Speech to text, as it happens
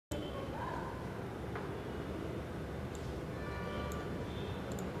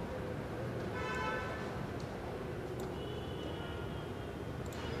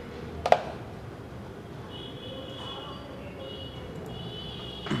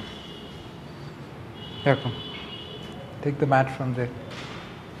Yeah, come. Take the mat from there.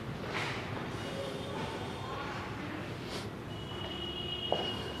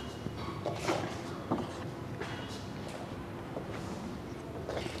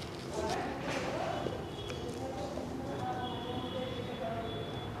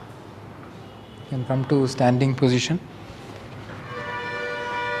 You can come to standing position.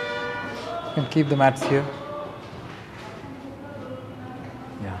 You can keep the mats here.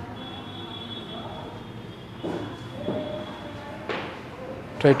 Yeah.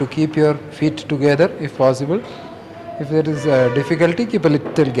 Try to keep your feet together if possible. If there is a difficulty, keep a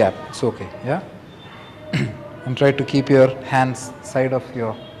little gap. It's okay. Yeah. And try to keep your hands side of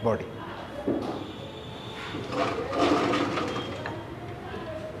your body.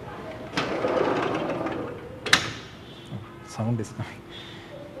 Sound is coming.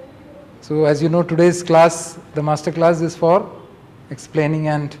 So as you know, today's class, the master class is for explaining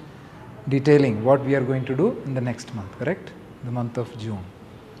and detailing what we are going to do in the next month, correct? The month of June.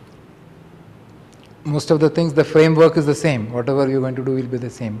 Most of the things, the framework is the same. Whatever you're going to do will be the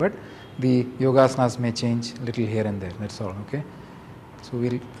same, but the yogasanas may change a little here and there. That's all, okay? So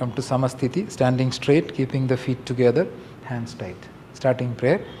we'll come to Samasthiti, standing straight, keeping the feet together, hands tight. Starting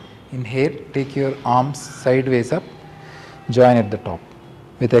prayer. Inhale, take your arms sideways up, join at the top.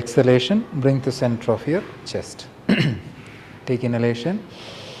 With exhalation, bring to center of your chest. Take inhalation.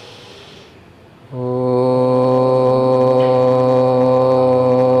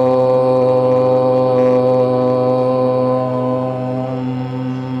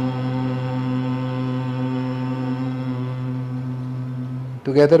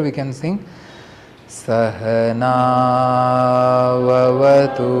 Together we can sing Sahana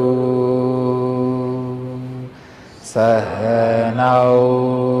Vavatu Sahanau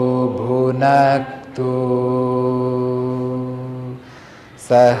Bhunaktu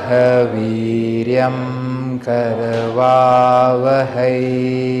Sahaviryam Karavavahai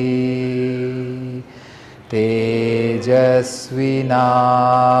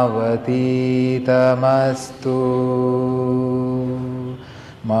Tejasvinavaditamastu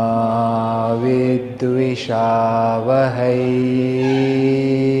Ma vidvishavahai.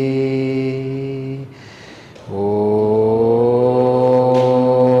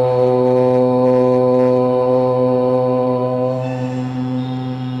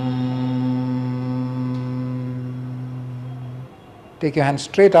 Take your hand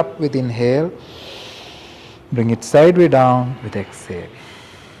straight up with inhale. Bring it sideways down with exhale.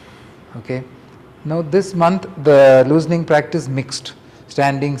 Okay. Now this month the loosening practice mixed.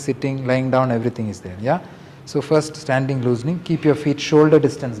 Standing, sitting, lying down, everything is there. Yeah. So first standing loosening. Keep your feet shoulder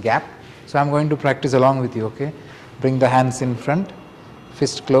distance gap. So I'm going to practice along with you. Okay. Bring the hands in front.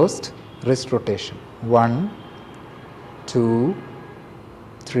 Fist closed. Wrist rotation. 1, 2,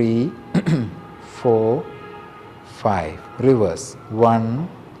 3, 4, 5. Reverse. 1,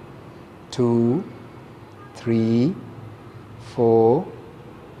 2, 3, 4,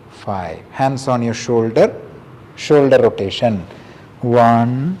 5. Hands on your shoulder. Shoulder rotation.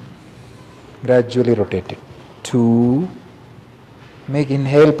 1, gradually rotate it. 2, make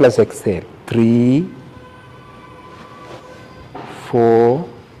inhale plus exhale. 3, 4,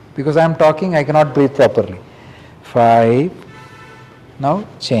 because I am talking I cannot breathe properly. 5, now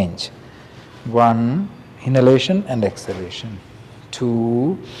change. 1, inhalation and exhalation.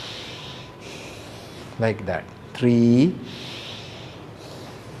 2, like that. 3,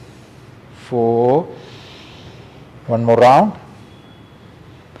 4, one more round.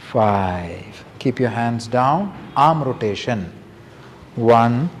 5. Keep your hands down. Arm rotation.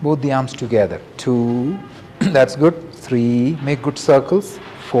 1. Both the arms together. 2. That's good. 3. Make good circles.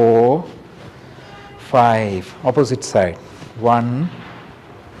 4. 5. Opposite side. 1,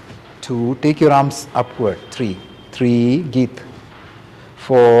 2. Take your arms upward. 3. 3. Geet.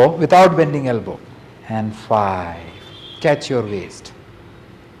 4. Without bending elbow. And 5. Catch your waist.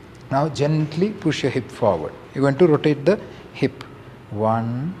 Now gently push your hip forward. You're going to rotate the hip.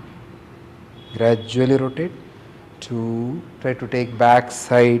 1, gradually rotate. 2, try to take back,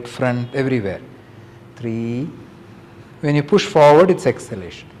 side, front, everywhere. 3, when you push forward, it's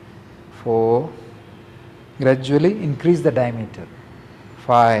exhalation. 4, gradually increase the diameter.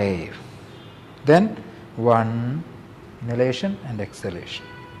 5, then 1, inhalation and exhalation.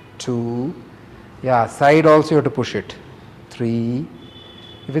 2, yeah, side also you have to push it. 3,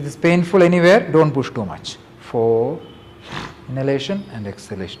 if it is painful anywhere, don't push too much. 4, inhalation and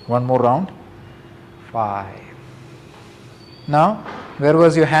exhalation. One more round. 5. Now, where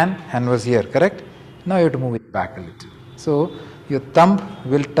was your hand? Hand was here, correct? Now you have to move it back a little. So, your thumb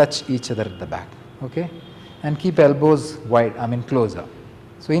will touch each other at the back, okay? And keep elbows wide, closer.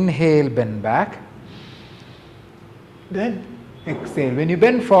 So, inhale, bend back. Then exhale. When you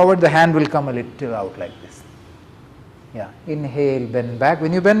bend forward, the hand will come a little out like this. Yeah. Inhale, bend back.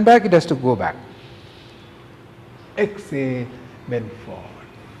 When you bend back, it has to go back. Exhale, bend forward.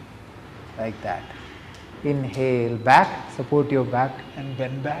 Like that. Inhale, back. Support your back and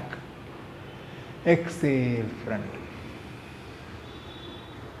bend back. Exhale, front.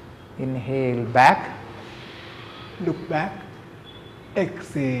 Inhale, back. Look back.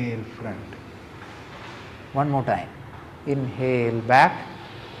 Exhale, front. One more time. Inhale, back.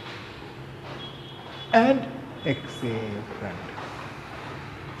 And exhale, front.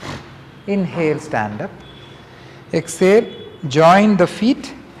 Inhale, stand up. Exhale, join the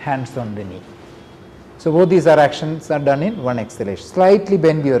feet, hands on the knee. So both these actions are done in one exhalation. Slightly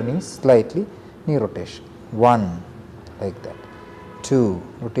bend your knees, slightly, knee rotation. 1, like that. 2,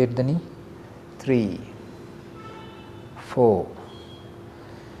 rotate the knee. 3, 4,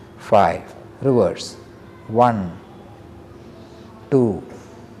 5, reverse. 1, 2,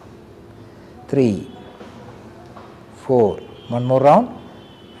 3, 4, one more round,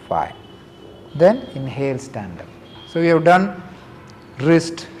 5. Then inhale, stand up. So we have done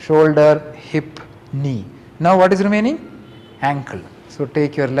wrist, shoulder, hip, knee. Now what is remaining? Ankle. So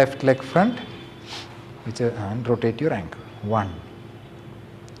take your left leg front and rotate your ankle. 1,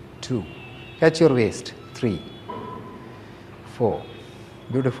 2, catch your waist. 3, 4,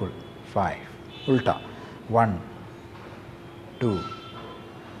 beautiful. 5, ulta. 1, 2,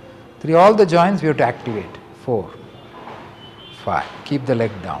 3. All the joints we have to activate. 4, 5. Keep the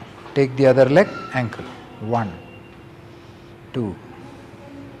leg down. Take the other leg, ankle. 1, 2,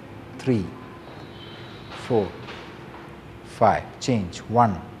 3, 4, 5. Change.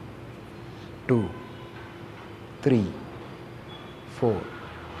 1, 2, 3, 4,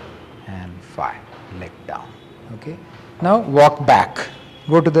 and 5. Leg down. Okay. Now walk back.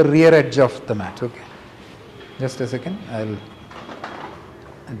 Go to the rear edge of the mat. Okay. Just a second. I'll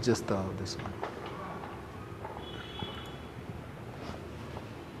adjust this one.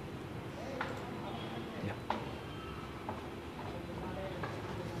 Yeah.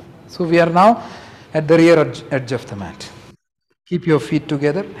 So we are now at the rear edge of the mat. Keep your feet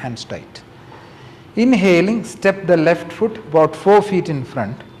together, hands tight. Inhaling, step the left foot about 4 feet in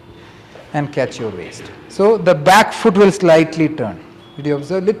front and catch your waist. So the back foot will slightly turn. Did you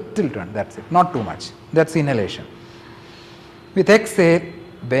observe? Little turn, that's it, not too much. That's inhalation. With exhale,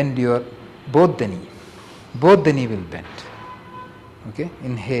 bend your both the knee. Both the knee will bend. Okay,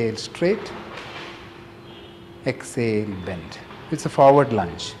 inhale straight, exhale bend. It's a forward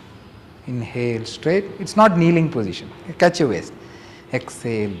lunge. Inhale straight, it's not kneeling position. Catch your waist.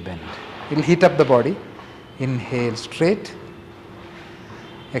 Exhale bend. It will heat up the body. Inhale straight,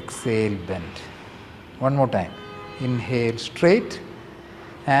 exhale bend. One more time. Inhale straight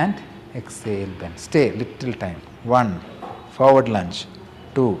and exhale bend. Stay little time. 1, forward lunge.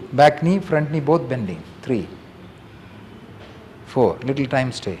 2, back knee, front knee both bending. 3, 4, little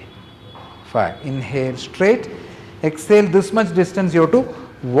time stay. 5, inhale straight, exhale this much distance you have to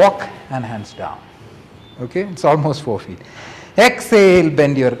walk and hands down. Okay, it's almost 4 feet. Exhale,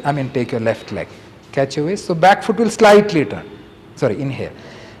 bend your, take your left leg. Catch your waist. So back foot will slightly turn. Sorry, inhale.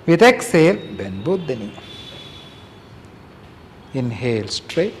 With exhale, bend both the knee. Inhale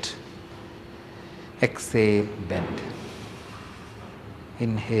straight. Exhale, bend.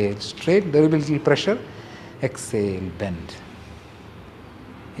 Inhale straight. There will be little pressure. Exhale, bend.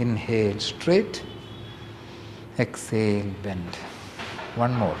 Inhale straight. Exhale, bend.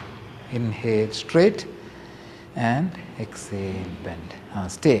 One more. Inhale straight and exhale,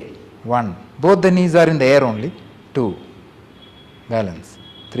 bend. Stay. 1. Both the knees are in the air only. 2. Balance.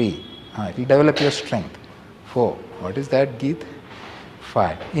 3. It will develop your strength. 4. What is that, Geet?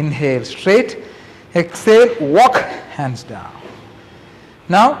 5. Inhale straight. Exhale, walk, hands down.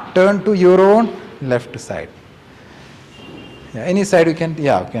 Now turn to your own left side. Yeah, any side you can,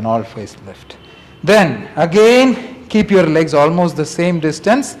 you can all face left. Then again keep your legs almost the same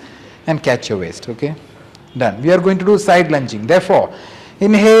distance and catch your waist. Okay, done. We are going to do side lunging. Therefore,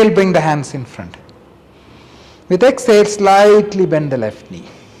 inhale, bring the hands in front. With exhale, slightly bend the left knee.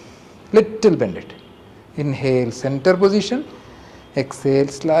 Little bend it. Inhale, center position. Exhale,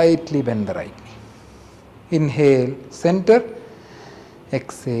 slightly bend the right knee. Inhale, center.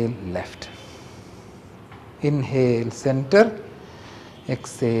 Exhale, left. Inhale, center.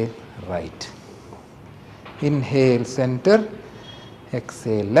 Exhale, right. Inhale, center.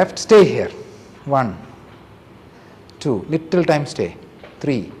 Exhale, left. Stay here. 1, 2. Little time stay.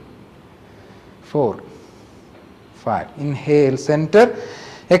 3, 4, 5. Inhale, center.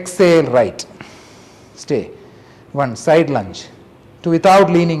 Exhale, right. Stay. 1. Side lunge. 2. Without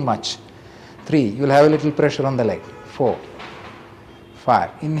leaning much. 3. You will have a little pressure on the leg. 4, 5.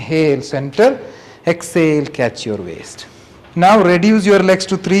 Inhale, center. Exhale, catch your waist. Now reduce your legs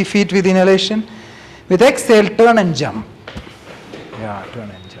to 3 feet with inhalation. With exhale, turn and jump. Yeah, turn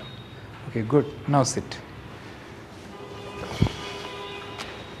and jump. Okay, good. Now sit.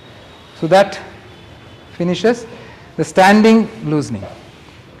 So that finishes the standing loosening.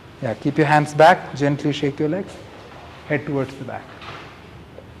 Yeah, keep your hands back, gently shake your legs, head towards the back.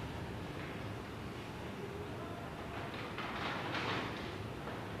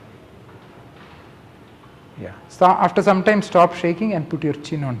 Yeah. So after some time, stop shaking and put your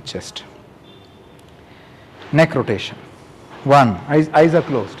chin on chest. Neck rotation. 1. Eyes are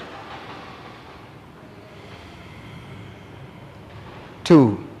closed.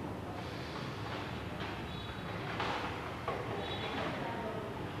 2.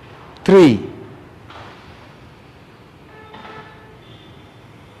 3.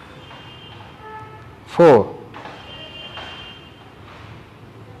 4.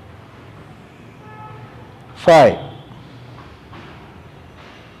 5.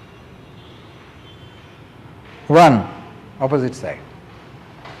 1. Opposite side.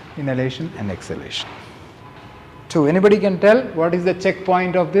 Inhalation and exhalation. 2. Anybody can tell what is the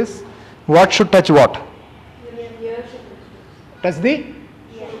checkpoint of this? What should touch what? Touch the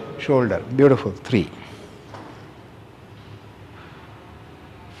shoulder. Beautiful. 3.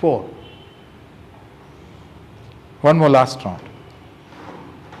 4. One more last round.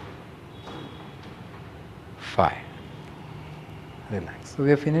 5. Relax. So we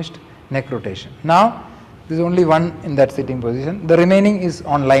have finished neck rotation. Now there is only one in that sitting position. The remaining is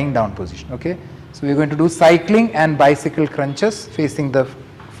on lying down position. Okay. So we are going to do cycling and bicycle crunches facing the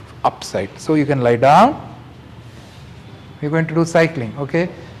upside. So you can lie down. We are going to do cycling. Okay.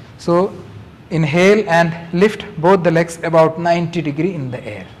 So inhale and lift both the legs about 90 degrees in the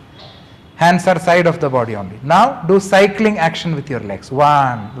air. Hands are side of the body only. Now do cycling action with your legs.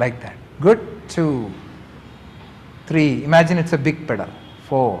 1, like that. Good. 2, 3. Imagine it's a big pedal.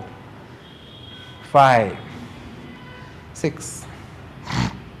 4, 5, 6,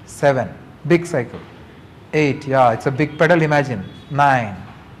 7. Big cycle. 8. Yeah, it's a big pedal. Imagine. 9,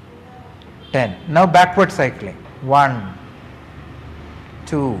 10. Now backward cycling. 1,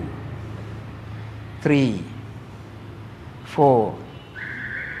 2, 3, 4,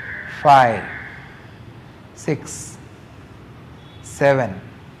 5, 6, 7,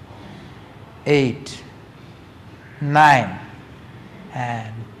 8, 9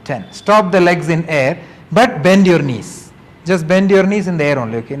 and 10. Stop the legs in air, but bend your knees. Just bend your knees in the air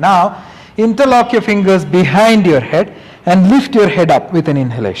only. Okay. Now interlock your fingers behind your head and lift your head up with an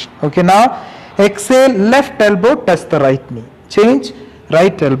inhalation. Okay. Now exhale, left elbow touch the right knee. Change,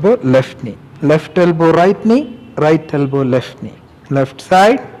 right elbow, left knee. Left elbow, right knee, right elbow, left knee. Left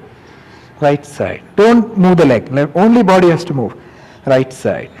side, right side. Don't move the leg. Only body has to move. Right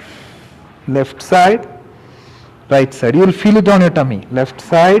side, left side, right side. You will feel it on your tummy. Left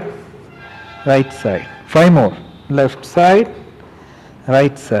side, right side. 5 more. Left side,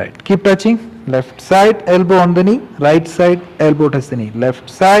 right side. Keep touching. Left side, elbow on the knee. Right side, elbow touch the knee. Left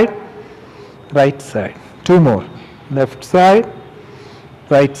side, right side. 2 more. Left side,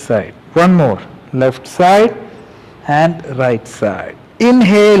 right side. 1 more. Left side and right side.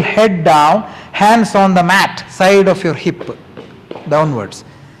 Inhale, head down, hands on the mat, side of your hip, downwards.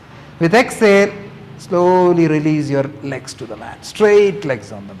 With exhale, slowly release your legs to the mat. Straight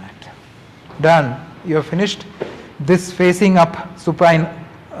legs on the mat. Done. You have finished this facing up supine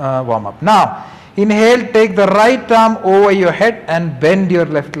warm up. Now, inhale, take the right arm over your head and bend your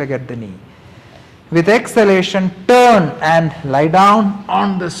left leg at the knee. With exhalation, turn and lie down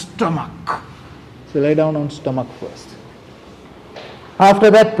on the stomach. So lie down on stomach first.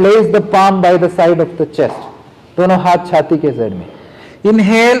 After that, place the palm by the side of the chest. दोनों हाथ छाती के side में.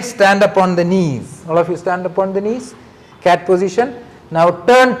 Inhale, stand up on the knees. All of you stand up on the knees. Cat position. Now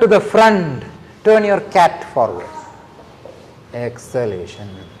turn to the front. Turn your cat forward. Exhalation.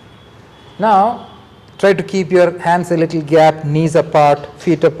 Now try to keep your hands a little gap, knees apart,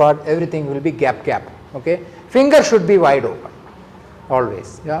 feet apart. Everything will be gap. Okay. Finger should be wide open.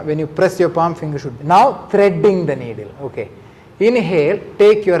 Always. Yeah. When you press your palm, finger should be. Now threading the needle. Okay. Inhale,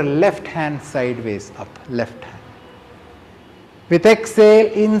 take your left hand sideways up. Left hand. With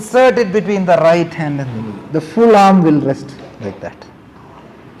exhale, insert it between the right hand and the knee. The full arm will rest like that.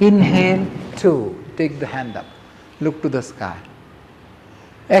 Inhale, 2. Take the hand up. Look to the sky.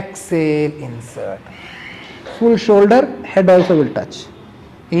 Exhale, insert. Full shoulder, head also will touch.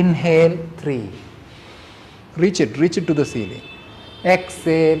 Inhale, 3. Reach it to the ceiling.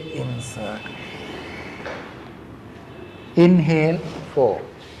 Exhale, insert. Inhale, 4.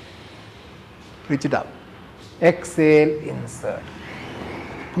 Reach it up. Exhale, insert.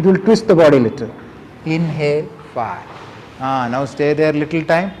 It will twist the body little. Inhale, 5. Now stay there little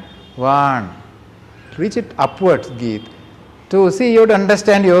time. 1. Reach it upwards, Geet. 2. See, you have to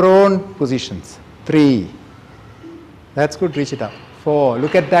understand your own positions. 3. That's good, reach it up. 4.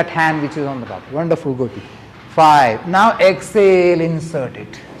 Look at that hand which is on the top. Wonderful, Gopi. 5. Now exhale, insert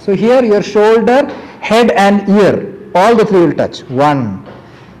it. So here your shoulder, head and ear, all the 3 will touch. 1.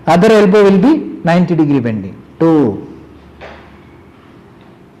 Other elbow will be 90-degree bending. 2.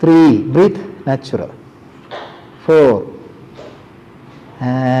 3. Breathe natural. 4.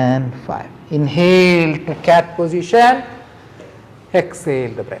 And 5. Inhale to cat position.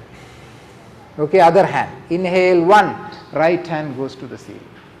 Exhale the breath. Okay, other hand. Inhale 1. Right hand goes to the ceiling.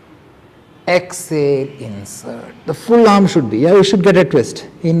 Exhale, insert. The full arm should be. Yeah, you should get a twist.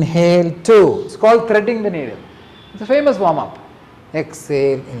 Inhale 2. It's called threading the needle. It's a famous warm up.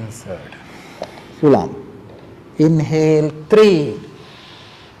 Exhale, insert. Full arm. Inhale 3.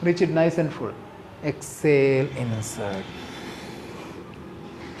 Reach it nice and full. Exhale, insert.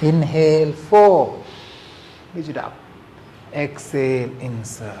 Inhale 4. Reach it up. Exhale,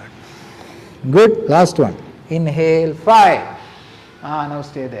 insert. Good. Last one. Inhale 5. Now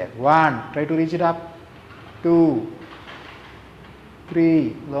stay there. 1. Try to reach it up. 2.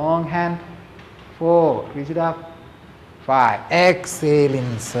 3. Long hand. 4. Reach it up. 5. Exhale,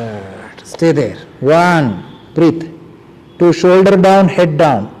 insert. Stay there. 1. Breathe. 2. Shoulder down, head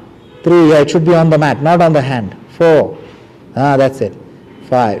down. 3. Yeah, it should be on the mat, not on the hand. 4. That's it.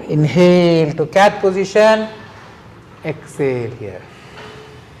 5. Inhale to cat position. Exhale here.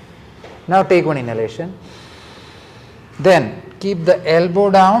 Now take one inhalation. Then keep the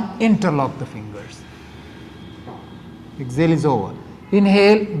elbow down, interlock the fingers. Exhale is over.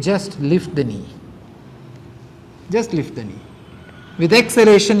 Inhale, just lift the knee. Just lift the knee. With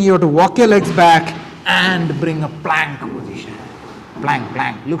exhalation, you have to walk your legs back and bring a plank position. Plank,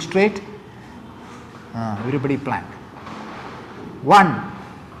 plank. Look straight. Everybody plank. 1.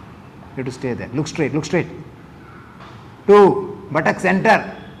 You have to stay there. Look straight, look straight. 2. Buttock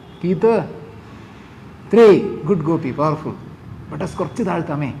center. Keep 3. Good Gopi, powerful. Buttocks korchu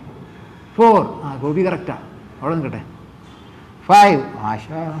thaltame. 4. Gopi correcta. 5.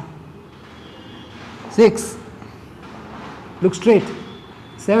 Asha. 6. Look straight.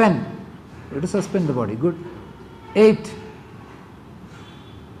 7. You have to suspend the body. Good. 8.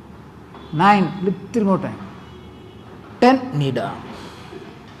 9. Little more time. 10. Knee down.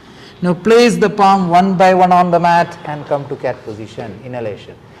 Now place the palm one by one on the mat and come to cat position.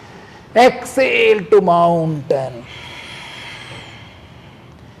 Inhalation. Exhale to mountain.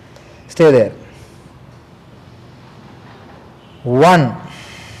 Stay there. 1.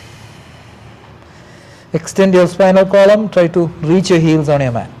 Extend your spinal column. Try to reach your heels on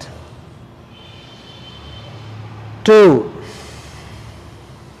your mat. 2.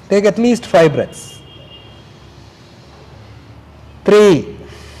 Take at least 5 breaths. 3.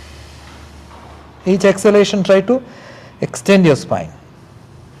 Each exhalation, try to extend your spine.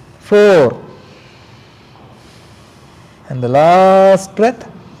 4. And the last breath.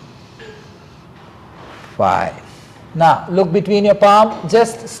 5. Now look between your palm.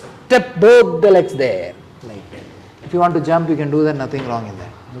 Just step both the legs there. Like that. If you want to jump, you can do that. Nothing wrong in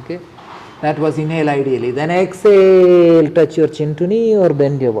that. Okay. That was inhale ideally. Then exhale. Touch your chin to knee or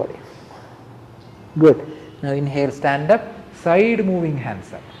bend your body. Good. Now inhale, stand up. Side moving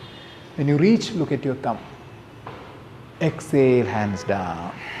hands up. When you reach, look at your thumb. Exhale, hands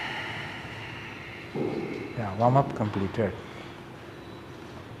down. Yeah, warm up completed.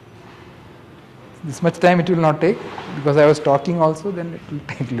 This much time it will not take because I was talking also, then it will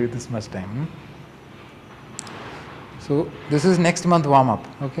take this much time. So this is next month warm up.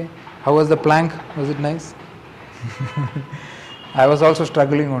 Okay. How was the plank? Was it nice? I was also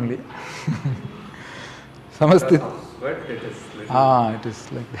struggling only. Samasthit. It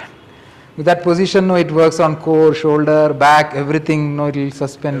is like that. With that position, no, it works on core, shoulder, back, everything. No, it will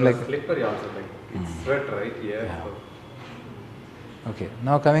suspend like. Slippery also, like it's sweat right here. Yeah. Okay,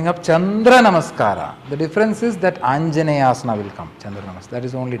 now coming up, Chandra Namaskara. The difference is that Anjaneyasana will come. Chandra Namaskara. That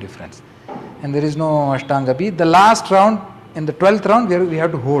is the only difference. And there is no Ashtanga Beat. The last round, in the 12th round, we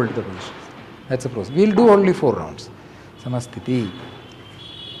have to hold the position. That's the process. We will do only 4 rounds. Samasthiti.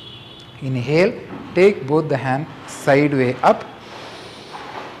 Inhale, take both the hands sideway up.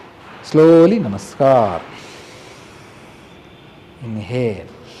 Slowly, Namaskar. Inhale.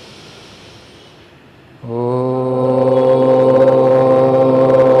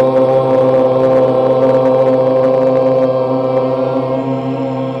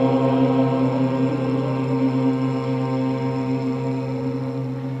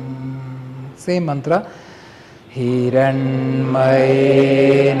 Same mantra. हिरण्मयेन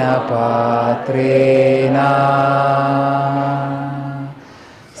पात्रेण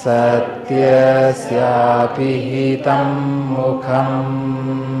सत्यस्यापि हितं मुखम्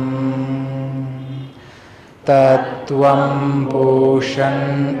तत्त्वं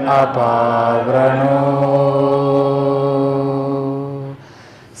पूषन् अपावृणो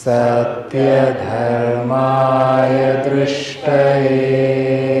सत्यधर्माय दृष्टये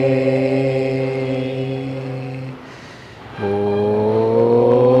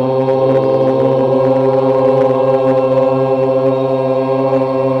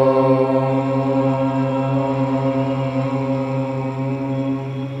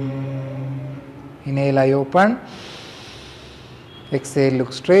Inhale, eye open. Exhale,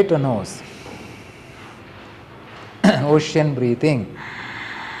 look straight to nose. Ocean breathing.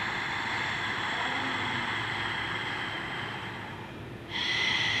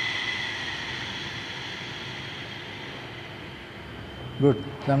 Good.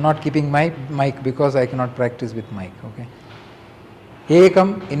 So I am not keeping my mic because I cannot practice with mic. Okay.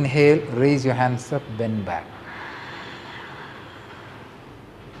 Ekam, inhale, raise your hands up, bend back.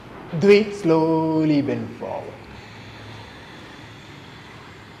 Dvi, slowly bend forward.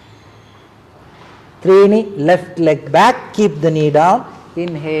 Trini, left leg back, keep the knee down.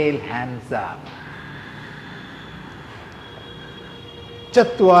 Inhale, hands up.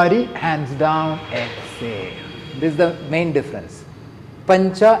 Chatwari, hands down, exhale. This is the main difference.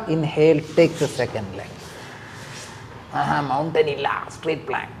 Pancha, inhale, take the second leg. Mountain illa, straight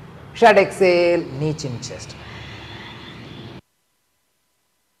plank. Shat, exhale, knee, chin, chest.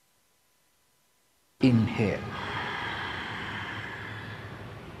 Inhale.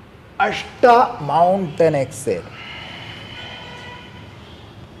 Ashta, mountain, exhale.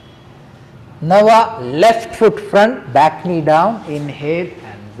 Nava, left foot front, back knee down, inhale,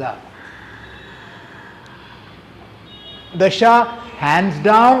 hands up. Dasha, hands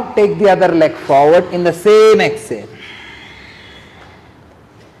down, take the other leg forward in the same exhale.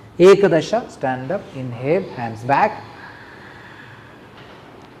 Ekadasha, stand up, inhale, hands back.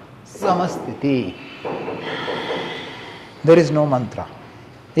 Samastiti. There is no mantra.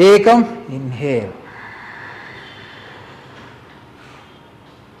 Ekam, inhale.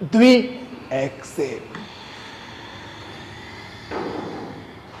 Dvi, exhale.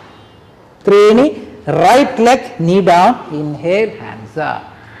 Trini, right leg, knee down, inhale, hands up.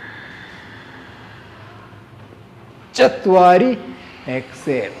 Chatwari,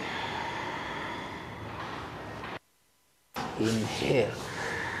 exhale. Inhale.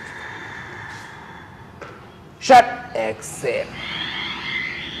 Shut, exhale.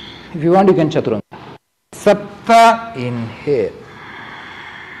 If you want, you can chaturanga. Sapta, inhale.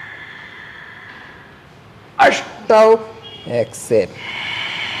 Ashtau, exhale.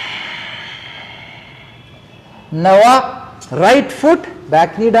 Nava, right foot,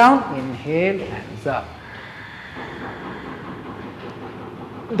 back knee down, inhale, hands up.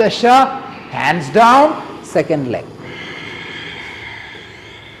 Dasha, hands down, second leg.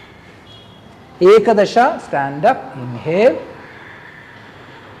 Ekadasha, stand up, inhale.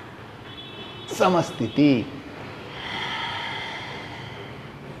 Samastiti.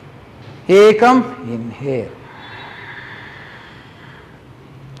 Ekam, inhale.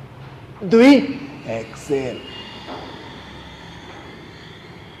 Dvi, exhale.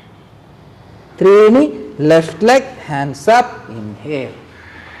 Trini, left leg, hands up, inhale.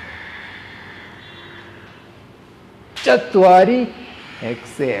 Chatwari,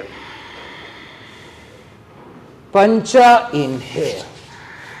 exhale. Pancha, inhale.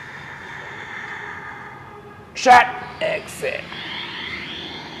 Shat, exhale.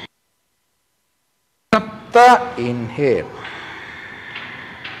 Sapta, inhale.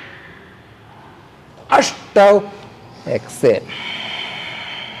 Ashtau, exhale.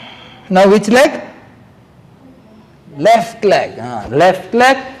 Now which leg? Left leg. Left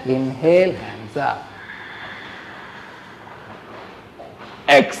leg, inhale, hands up.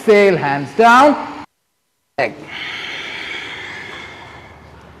 Exhale, hands down. Leg.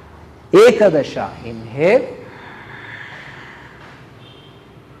 Ekadasha, inhale.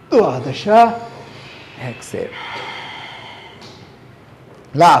 Dvadasha, exhale.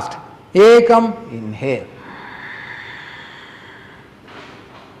 Last, ekam, inhale.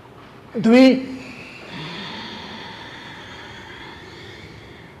 Dvi,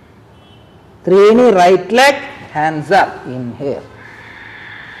 Trini, right leg, hands up, inhale.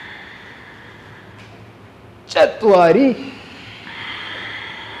 Chatwari,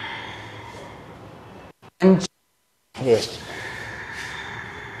 inhale.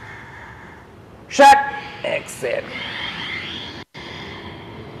 Shut, exhale.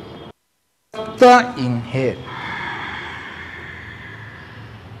 Inhale.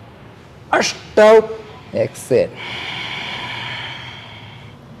 Ashtav. Exhale.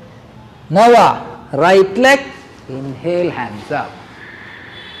 Nava. Right leg. Inhale, hands up.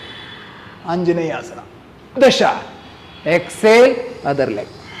 Anjaneyasana. Dasha. Exhale, other leg.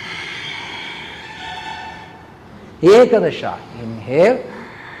 Ekadasha. Inhale.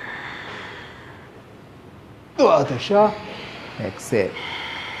 Dvadasha. Exhale.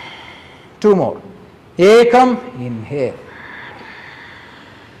 Two more. Ekam. Inhale.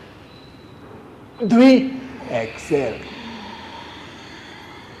 Dvi. Exhale.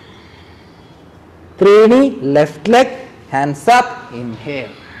 Trini. Left leg. Hands up.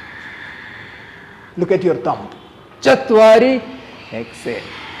 Inhale. Look at your thumb. Chatvari. Exhale.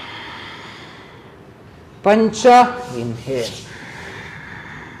 Pancha. Inhale.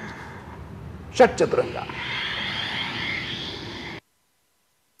 Shat Chaturanga.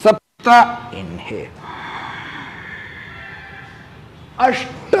 Sapta. Inhale.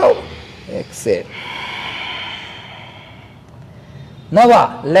 Ashtav. Exhale.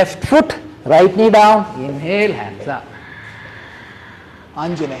 Nava. Left foot. Right knee down. Inhale. Hands up.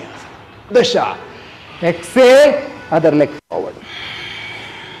 Anjaneyasana. Dasha. Exhale. Other leg forward.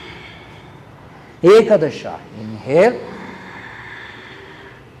 Ekadasha. Inhale.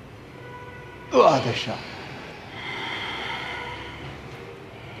 Dvadasha.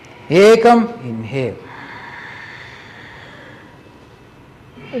 Ekam. Inhale.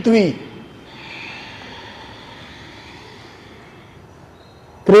 Dvi.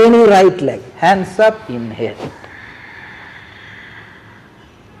 Trini. Right leg. Hands up. Inhale.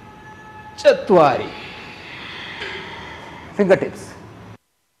 Chatvari. Fingertips.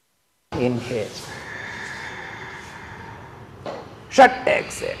 Inhale. Shat.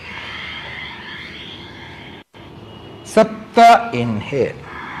 Exhale. Sapta. Inhale.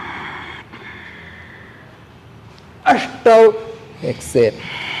 Ashtav. Exhale.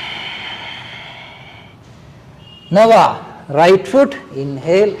 Nava. Right foot.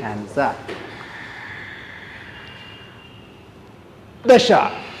 Inhale. Hands up.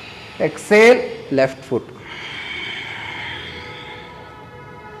 Dasha. Exhale. Left foot.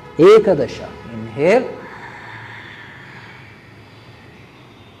 Ekadasha. Inhale.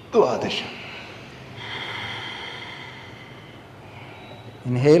 Dvadasha.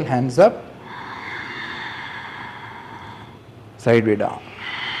 Inhale, hands up. Sideway down.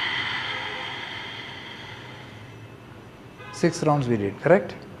 6 rounds we did,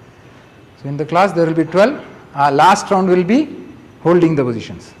 correct? So in the class there will be 12. Our last round will be holding the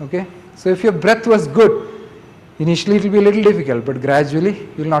positions. Okay? So if your breath was good, initially it will be a little difficult, but gradually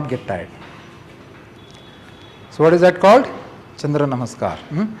you will not get tired. So what is that called? Chandra Namaskar.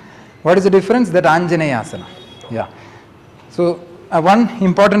 What is the difference? That Anjaneyasana. Yeah. So one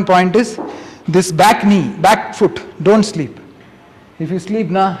important point is this back knee, back foot, don't sleep. If you sleep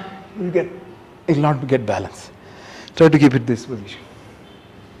now, you will not get balance. Try to keep it this position.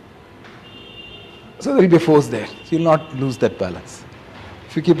 So there will be a force there. So you will not lose that balance.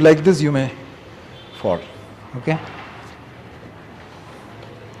 If you keep like this, you may fall. Okay?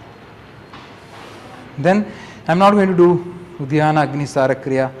 Then I am not going to do Udhyana, Agni,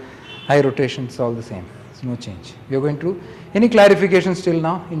 Sarakriya, high rotations, all the same. There's no change. We are going to, any clarification still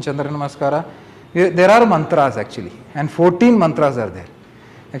now in Chandra Namaskara? There are mantras actually, and 14 mantras are there.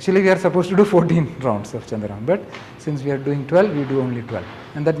 Actually, we are supposed to do 14 rounds of Chandra, but since we are doing 12, we do only 12.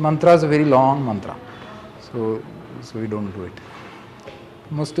 And that mantra is a very long mantra. So we don't do it.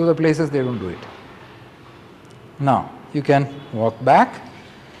 Most of the places they don't do it. Now, you can walk back,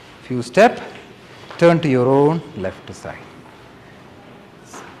 few steps, turn to your own left side.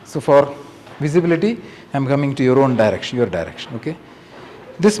 So for visibility, I am coming to your own direction, your direction, okay?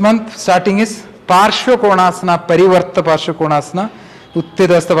 This month starting is Parshva Konasana, Parivarta Parshva Konasana,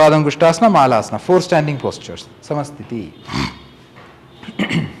 Uttedasta Padangushtasana, Malasana, 4 standing postures, Samastiti.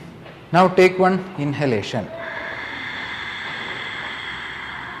 Now take one inhalation.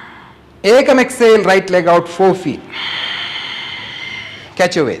 Ekam exhale, right leg out 4 feet.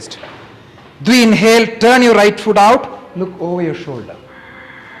 Catch your waist. Dvi inhale, turn your right foot out, look over your shoulder.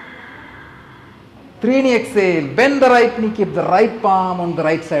 Trini exhale, bend the right knee, keep the right palm on the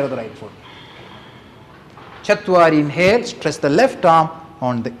right side of the right foot. Chatvari inhale, stress the left arm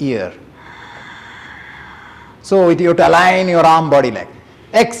on the ear. So you have to align your arm, body, leg.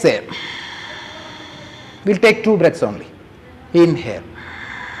 Exhale. We'll take 2 breaths only. Inhale.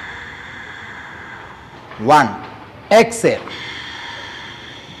 1. Exhale.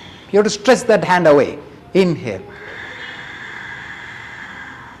 You have to stretch that hand away. Inhale.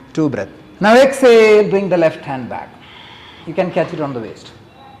 2 breaths. Now exhale, bring the left hand back. You can catch it on the waist.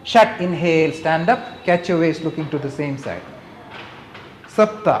 Shut, inhale, stand up, catch your waist looking to the same side.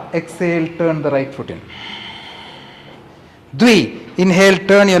 Sapta, exhale, turn the right foot in. Dvi, inhale,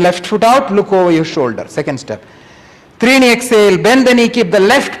 turn your left foot out, look over your shoulder. Second step. Trini, exhale, bend the knee, keep the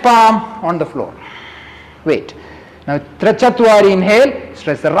left palm on the floor. Wait. Now, Chatwari, inhale,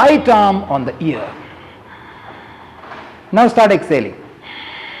 stretch the right arm on the ear. Now start exhaling.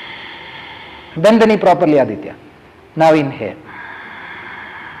 Bend the knee properly, Aditya. Now inhale.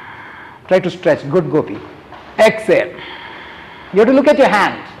 Try to stretch. Good, Gopi. Exhale. You have to look at your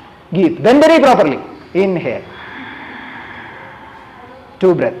hand. Geet. Bend the knee properly. Inhale.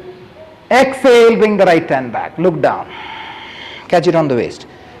 2 breaths. Exhale, bring the right hand back. Look down. Catch it on the waist.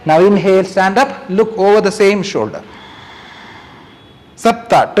 Now inhale, stand up. Look over the same shoulder.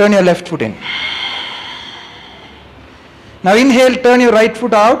 Sapta, turn your left foot in. Now inhale, turn your right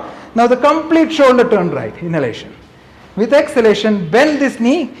foot out. Now the complete shoulder turn right. Inhalation. With exhalation, bend this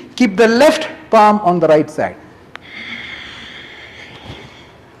knee. Keep the left palm on the right side.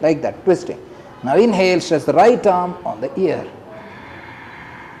 Like that, twisting. Now inhale, stretch the right arm on the ear.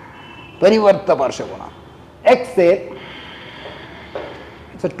 Parivarta Parshakona. Exhale.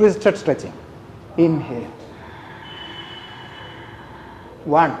 It's a twisted stretching. Inhale.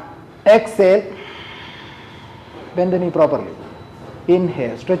 1. Exhale. Bend the knee properly.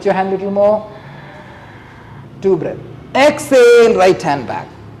 Inhale. Stretch your hand a little more. 2 breaths. Exhale. Right hand back.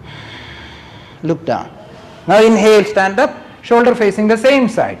 Look down. Now inhale. Stand up. Shoulder facing the same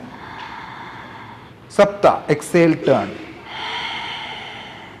side. Sapta. Exhale. Turn.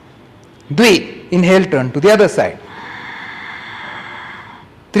 Dvi. Inhale. Turn to the other side.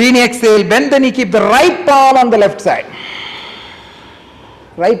 Trini. Exhale. Bend the knee. Keep the right palm on the left side.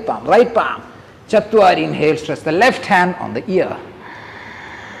 Right palm. Right palm. Chatwari. Inhale. Stretch the left hand on the ear.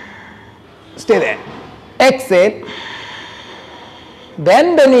 Stay there. Exhale.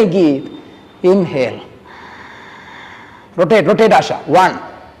 Bend the knee, Geet. Inhale. Rotate, rotate, Asha. 1.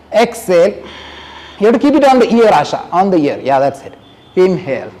 Exhale. You have to keep it on the ear, Asha. On the ear. Yeah, that's it.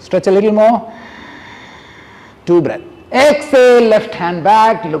 Inhale. Stretch a little more. 2 breaths. Exhale. Left hand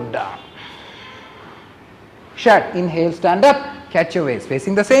back. Look down. Shut. Inhale. Stand up. Catch your waist.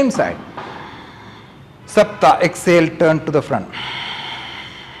 Facing the same side. Sapta. Exhale. Turn to the front.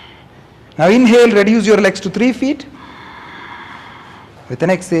 Now inhale. Reduce your legs to 3 feet. With an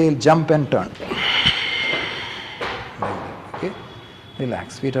exhale, jump and turn. Okay.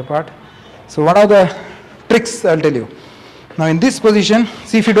 Relax. Feet apart. So one of the tricks I'll tell you. Now in this position,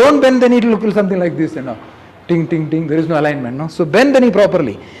 see, if you don't bend the knee, it will look something like this, ting, ting, ting. There is no alignment, no? So bend the knee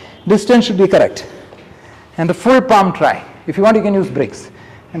properly. Distance should be correct. And the full palm try. If you want, you can use bricks.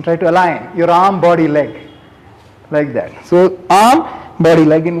 And try to align your arm, body, leg. Like that. So arm, body,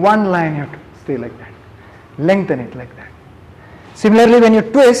 leg in one line, you have to stay like that. Lengthen it like that. Similarly, when you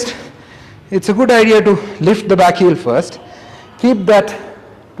twist, it's a good idea to lift the back heel first. Keep that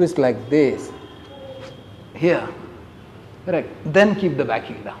twist like this. Here. Correct. Then keep the back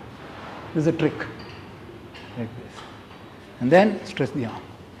heel down. This is a trick. Like this. And then stretch the arm.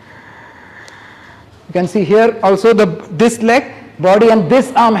 You can see here also this leg, body and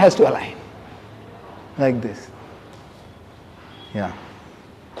this arm has to align. Like this. Yeah.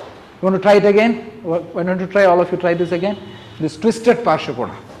 You want to try it again? Why don't you try, all of you try this again? This twisted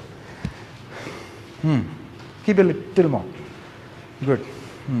Parshakona. Keep a little more. Good.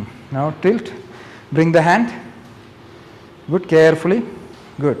 Now tilt. Bring the hand. Good. Carefully.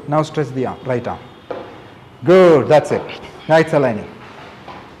 Good. Now stretch the arm, right arm. Good. That's it. Now it's aligning.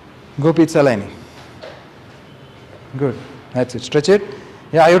 Gopi, it's aligning. Good. That's it. Stretch it.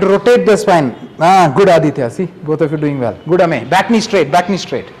 Yeah, you have to rotate the spine. Good, Aditya. See, both of you doing well. Good, Ame. Back knee straight. Back knee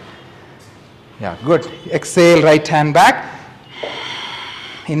straight. Yeah, good. Exhale, right hand back.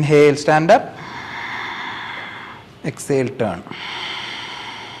 Inhale, stand up. Exhale, turn.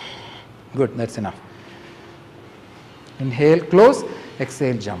 Good, that's enough. Inhale, close.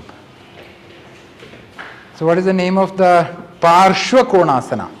 Exhale, jump. So what is the name of the Parshva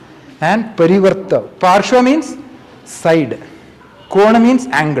Konasana? And Parivarta. Parshva means side. Kona means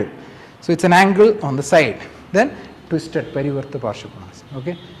angle. So it's an angle on the side. Then twisted Parivarta Parshva Konasana.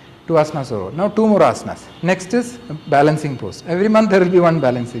 Okay? 2 asanas over. Now 2 more asanas. Next is balancing pose. Every month there will be one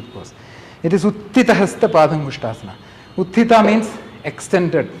balancing pose. It is Uttita Hasta Padangushtasana. Uttita means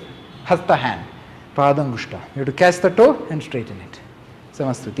extended hasta hand. Padangushta. You have to catch the toe and straighten it.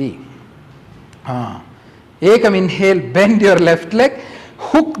 Samastuti. Ekam, inhale, bend your left leg,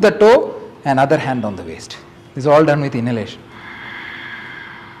 hook the toe and other hand on the waist. This is all done with inhalation.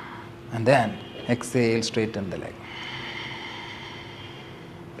 And then exhale, straighten the leg.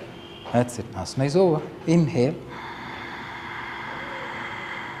 That's it. Asana is over. Inhale.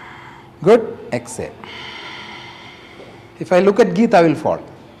 Good. Exhale. If I look at Geet, I will fall.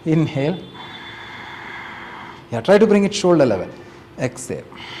 Inhale. Yeah, try to bring it shoulder level. Exhale.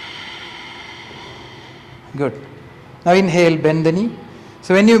 Good. Now inhale, bend the knee.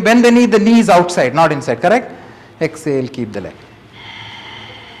 So when you bend the knee is outside, not inside, correct? Exhale, keep the leg.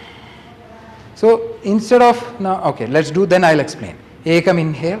 So instead of, now, okay, let's do, then I'll explain. Ekam,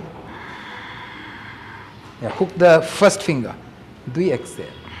 inhale. Yeah, hook the first finger. Dvi, exhale.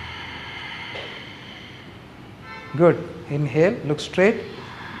 Good. Inhale, look straight.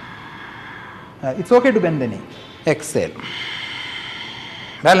 It's okay to bend the knee. Exhale.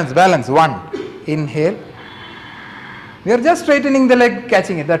 Balance, balance. 1. Inhale. We are just straightening the leg,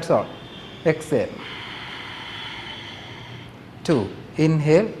 catching it, that's all. Exhale. 2.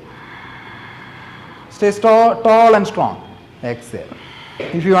 Inhale. Stay tall and strong. Exhale.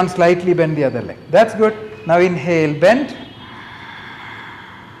 If you want, slightly bend the other leg. That's good. Now inhale, bend.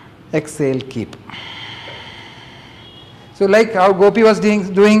 Exhale, keep. So like how Gopi was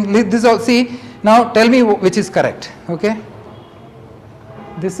doing this all. See, now tell me which is correct. Okay?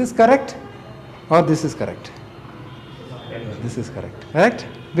 This is correct or this is correct? This is correct. Correct?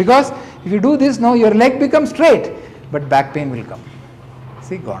 Because if you do this now, your leg becomes straight, but back pain will come.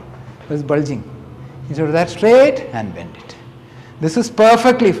 See, gone. It was bulging. Instead of that, straight and bend it. This is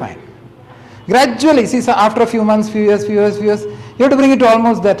perfectly fine. Gradually, see, so after a few months, few years, you have to bring it to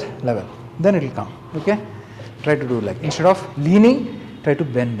almost that level. Then it will come. Okay? Try to do like, instead of leaning, try to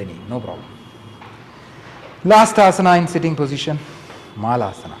bend the knee. No problem. Last asana in sitting position,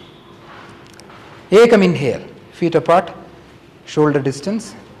 Malasana. Ekam, inhale. Feet apart, shoulder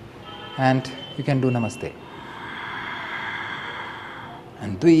distance, and you can do Namaste.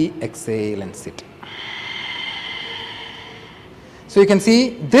 And Dvi, exhale and sit. So you can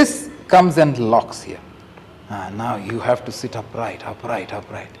see this comes and locks here. Now you have to sit upright, upright,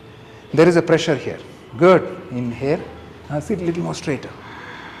 upright. There is a pressure here. Good. Inhale. Now sit a little more straighter.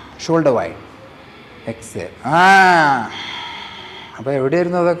 Shoulder wide. Exhale.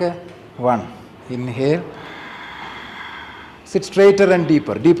 1. Inhale. Sit straighter and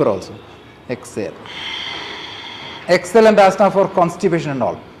deeper. Deeper also. Exhale. Excellent asana for constipation and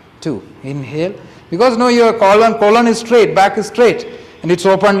all. 2. Inhale. Because now your colon is straight, back is straight, and it's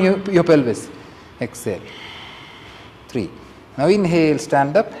open your pelvis. Exhale. 3. Now inhale,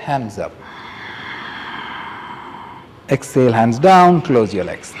 stand up, hands up. Exhale, hands down, close your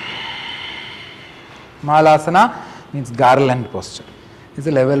legs. Malasana means garland posture. It's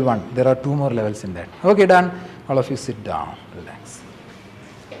a level 1. There are 2 more levels in that. Okay, done. All of you sit down, relax.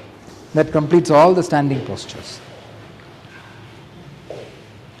 That completes all the standing postures.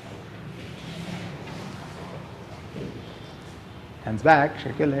 Hands back,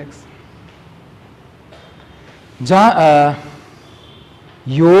 shake your legs.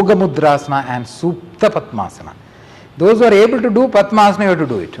 Yoga Mudrasana and Supta Padmasana. Those who are able to do Padmasana, you have to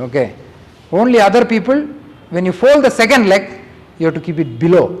do it. Okay. Only other people, when you fold the second leg, you have to keep it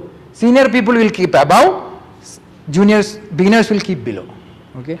below. Senior people will keep above, beginners will keep below.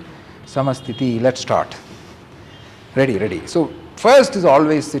 Okay. Samasthiti, let's start. Ready. So first is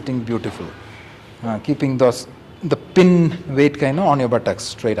always sitting beautiful. Keeping the pin weight kind of on your buttocks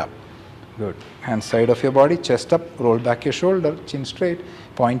straight up. Good. Hands side of your body, chest up, roll back your shoulder, chin straight,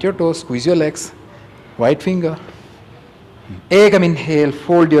 point your toes, squeeze your legs, white finger. Ekam, inhale,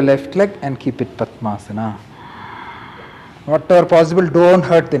 fold your left leg and keep it Padmasana. Whatever possible, don't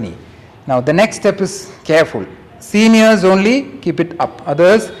hurt the knee. Now the next step is careful. Seniors only keep it up.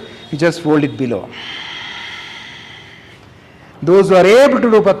 Others, you just fold it below. Those who are able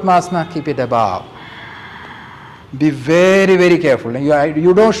to do Padmasana, keep it above. Be very, very careful.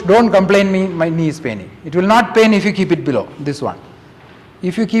 You don't complain my knee is paining. It will not pain if you keep it below, this one.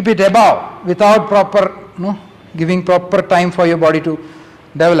 If you keep it above, without giving proper time for your body to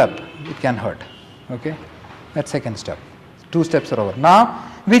develop, it can hurt. Okay? That's second step. 2 steps are over. Now,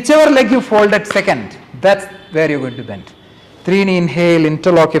 whichever leg you fold at second, that's where you're going to bend. 3, inhale,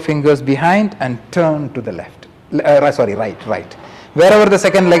 interlock your fingers behind and turn to the left. Right. Wherever the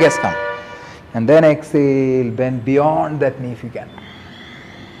second leg has come. And then exhale, bend beyond that knee if you can.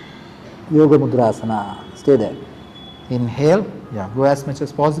 Yoga Mudrasana. Stay there. Inhale. Go as much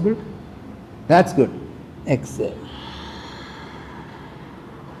as possible. That's good. Exhale.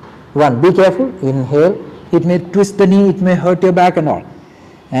 1. Be careful. Inhale. It may twist the knee, it may hurt your back and all.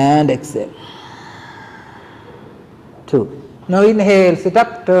 And exhale. 2. Now inhale, sit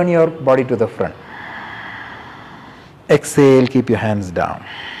up, turn your body to the front. Exhale, keep your hands down.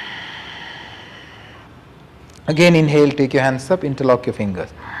 Again inhale, take your hands up, interlock your fingers.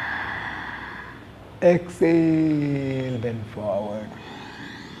 Exhale, bend forward.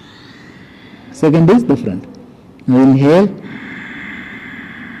 Second is the front. Now inhale,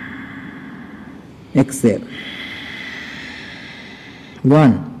 exhale.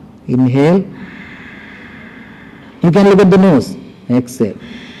 1, inhale. You can look at the nose, exhale.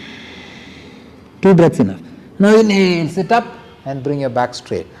 2 breaths enough. Now inhale, sit up and bring your back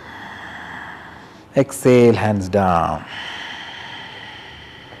straight. Exhale, hands down.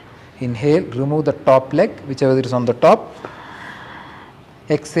 Inhale, remove the top leg, whichever is on the top.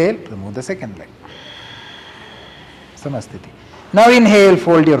 Exhale, remove the second leg. Samasthiti. Now inhale,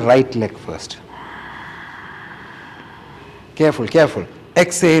 fold your right leg first. Careful, careful.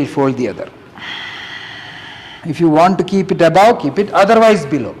 Exhale, fold the other. If you want to keep it above, keep it, otherwise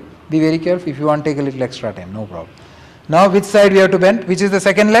below. Be very careful. If you want to take a little extra time, no problem. Now which side we have to bend? Which is the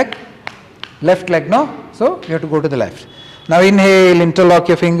second leg? Left leg, no? So you have to go to the left. Now inhale, interlock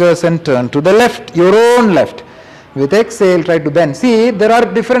your fingers and turn to the left, your own left. With exhale, try to bend. See, there are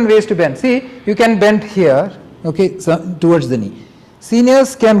different ways to bend. See, you can bend here, okay, so towards the knee.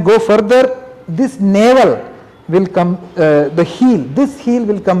 Seniors can go further. This navel will come, the heel, this heel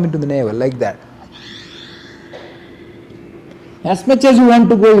will come into the navel like that. As much as you want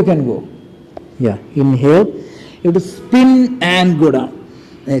to go, you can go. Yeah, inhale. You have to spin and go down.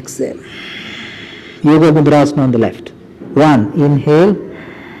 Exhale. Yoga Mudrasana on the left. 1, inhale.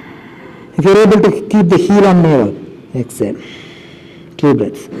 If you are able to keep the heel on navel, exhale. 2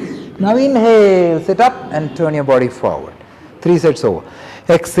 breaths. Now inhale, sit up and turn your body forward. 3 sets over.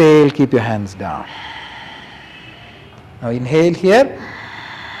 Exhale, keep your hands down. Now inhale here.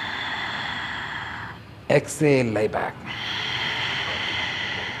 Exhale, lie back.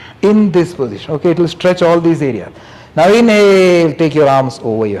 In this position. Okay, it will stretch all these areas. Now inhale, take your arms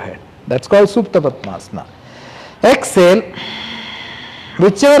over your head. That's called Supta Padmasana. Exhale.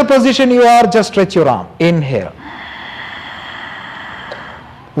 Whichever position you are, just stretch your arm. Inhale.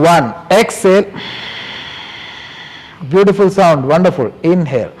 1. Exhale. Beautiful sound. Wonderful.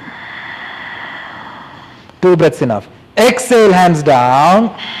 Inhale. 2 breaths enough. Exhale, hands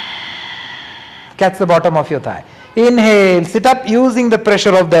down. Catch the bottom of your thigh. Inhale, sit up using the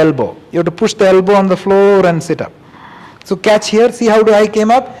pressure of the elbow. You have to push the elbow on the floor and sit up. So catch here. See how I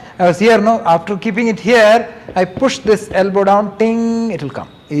came up? I was here, no? After keeping it here, I push this elbow down, ting, it will come.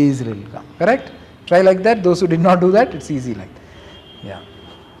 Easily it will come. Correct? Try like that. Those who did not do that, it's easy like that. Yeah.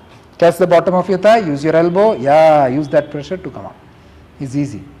 Catch the bottom of your thigh, use your elbow. Yeah, use that pressure to come up. It's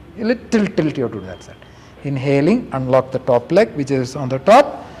easy. A little tilt you have to do that side. Inhaling, unlock the top leg, which is on the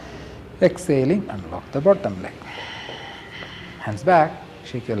top. Exhaling, unlock the bottom leg. Hands back,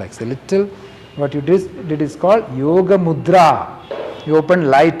 shake your legs a little. What you did is called Yoga Mudra. You open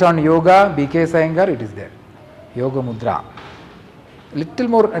light on yoga, BK Sayengar, it is there. Yoga Mudra. Little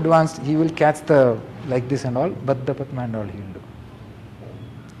more advanced, he will catch the like this and all, Baddha Padma and all he will do.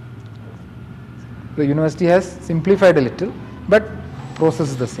 The university has simplified a little, but process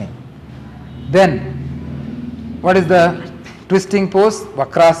is the same. Then, what is the twisting pose?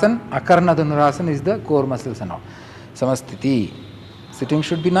 Vakrasana, Akarna Dhanurasana is the core muscles and all. Samasthiti. Sitting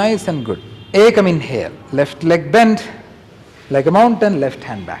should be nice and good. Ekam inhale. Left leg bend like a mountain, left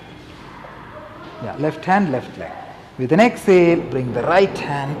hand back. Yeah, left hand, left leg. With an exhale, bring the right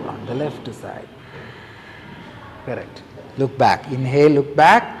hand on the left side. Correct. Look back. Inhale, look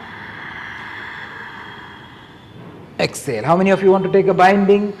back. Exhale. How many of you want to take a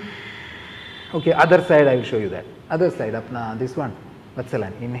binding? Okay, other side I will show you that. Other side, apna, this one.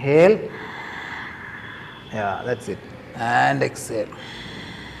 Vatsalan. Inhale. Yeah, that's it. And exhale.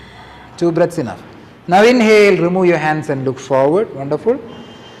 2 breaths enough. Now inhale, remove your hands and look forward. Wonderful.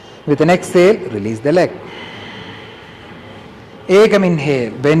 With an exhale, release the leg. Ekam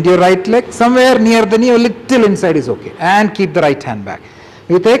inhale. Bend your right leg. Somewhere near the knee, a little inside is okay. And keep the right hand back.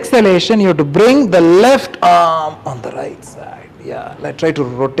 With exhalation, you have to bring the left arm on the right side. Yeah, let's try to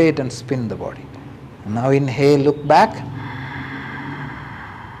rotate and spin the body. Now inhale, look back.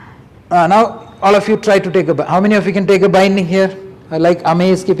 Now all of you try to take a, how many of you can take a binding here? Like Ame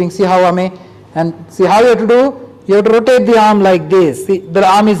is keeping, see how Ame, and see how you have to do, you have to rotate the arm like this. See, the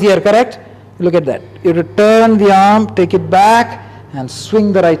arm is here, correct? Look at that. You have to turn the arm, take it back and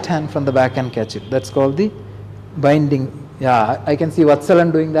swing the right hand from the back and catch it. That's called the binding. Yeah, I can see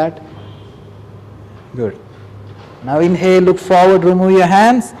Vatsalan doing that. Good. Now inhale, look forward, remove your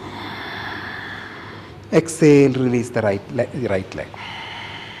hands. Exhale, release the right leg.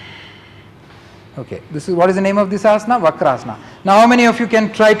 Okay, this is, what is the name of this asana? Vakrasana. Now how many of you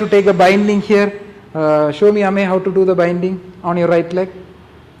can try to take a binding here? Show me, Ame, how to do the binding on your right leg.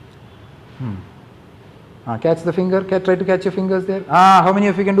 Catch the finger, try to catch your fingers there. How many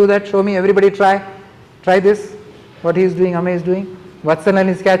of you can do that? Show me, everybody try. Try this. What he is doing, Ame is doing. Vatsalan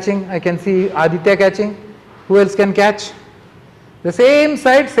is catching. I can see Aditya catching. Who else can catch? The same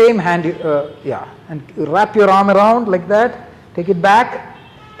side, same hand, yeah, and wrap your arm around like that, take it back,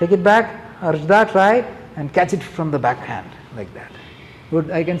 Arjda try and catch it from the back hand like that.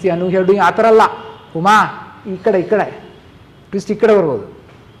 Good, I can see Anu here doing Ataralla, Uma, ikkada, twist ikkada varbodu.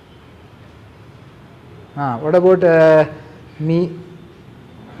 What about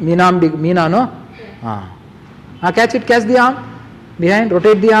Meena, no? Catch the arm behind,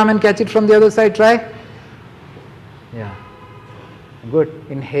 rotate the arm and catch it from the other side, try. Yeah. Good.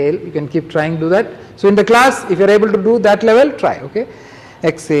 Inhale. You can keep trying to do that. So in the class, if you are able to do that level, try. Okay.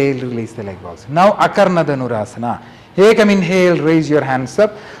 Exhale, release the leg balls. Now Akarna Dhanurasana. Ekam inhale, raise your hands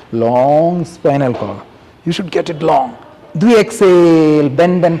up. Long spinal column. You should get it long. Do exhale,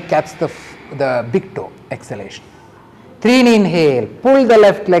 bend and catch the big toe. Exhalation. 3 inhale, pull the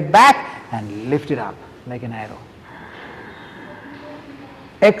left leg back and lift it up like an arrow.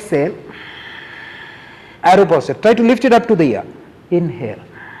 Exhale. Arrow posture. Try to lift it up to the ear. Inhale.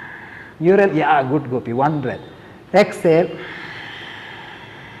 Yeah, good Gopi. One breath. Exhale.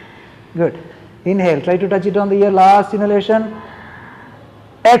 Good. Inhale. Try to touch it on the ear. Last inhalation.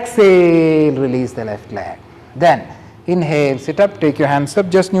 Exhale. Release the left leg. Then inhale. Sit up. Take your hands up.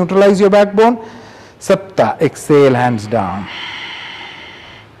 Just neutralize your backbone. Sapta. Exhale. Hands down.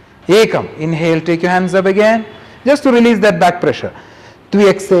 Ekam. Inhale. Take your hands up again. Just to release that back pressure. 2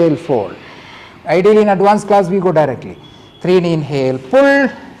 exhale. Fold. Ideally in advanced class we go directly. 3 inhale, pull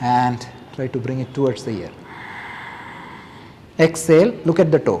and try to bring it towards the ear. Exhale, look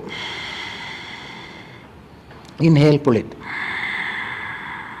at the toe. Inhale, pull it.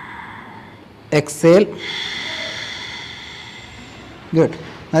 Exhale. Good.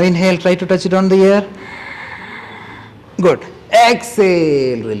 Now inhale, try to touch it on the ear. Good.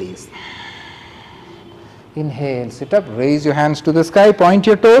 Exhale, release. Inhale, sit up, raise your hands to the sky, point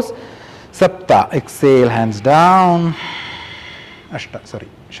your toes. Sapta, exhale, hands down. Ashta, sorry,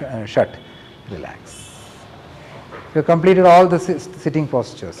 shut, relax. You have completed all the sitting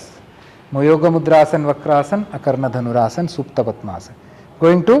postures. Moyoga Mudrasan, Vakrasan, Akarna Dhanurasan, Supta Padmasan.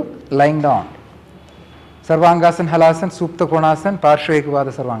 Going to lying down. Sarvangasan, Halasan, Supta Konasan, Parshva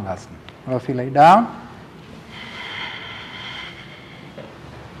Ekavada Sarvangasan. All of you lie down.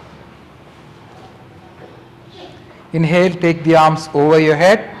 Inhale, take the arms over your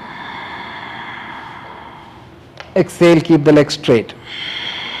head. Exhale, keep the legs straight.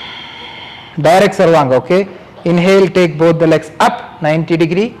 Direct Sarvanga, okay? Inhale, take both the legs up, 90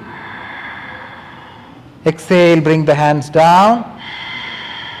 degree. Exhale, bring the hands down.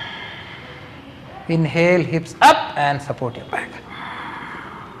 Inhale, hips up and support your back.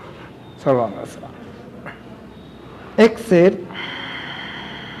 Sarvangasana. Exhale.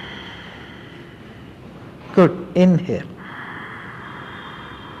 Good. Inhale.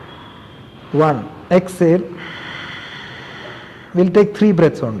 1. Exhale. We'll take 3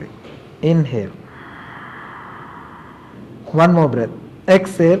 breaths only. Inhale. 1 more breath.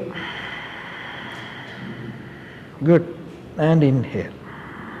 Exhale. Good. And inhale.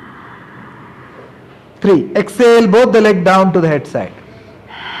 3. Exhale, both the leg down to the head side.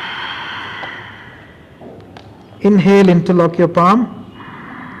 Inhale, interlock your palm.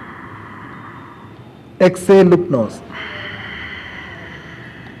 Exhale, look nose.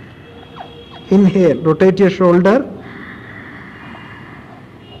 Inhale, rotate your shoulder.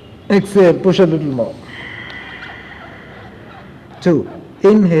 Exhale, push a little more. 2.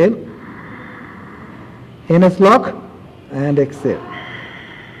 Inhale, anus lock and exhale.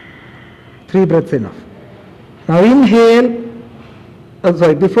 3 breaths enough. Now inhale,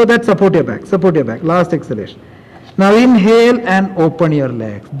 before that support your back, last exhalation. Now inhale and open your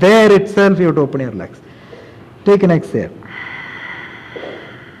legs. There itself you have to open your legs. Take an exhale.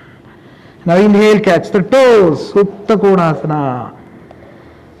 Now inhale, catch the toes, Supta Konasana.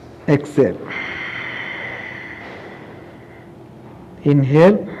 Exhale.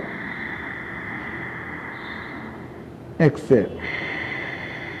 Inhale. Exhale.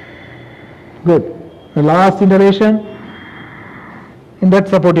 Good. The last inhalation. In that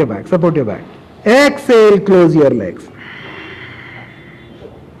support your back. Exhale, close your legs.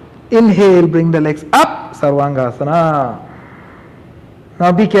 Inhale, bring the legs up, Sarvangasana.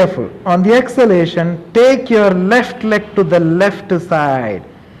 Now be careful. On the exhalation, take your left leg to the left side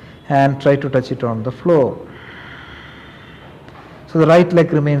and try to touch it on the floor. So the right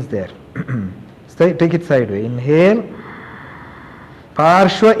leg remains there. Take it sideways. Inhale.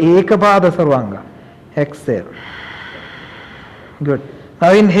 Parshva Ekapada Sarvanga. Exhale. Good.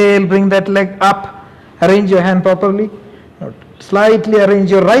 Now inhale, bring that leg up. Arrange your hand properly. Slightly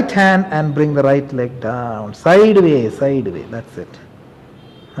arrange your right hand and bring the right leg down. Sideways. That's it.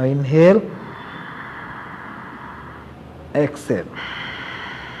 Now inhale. exhale.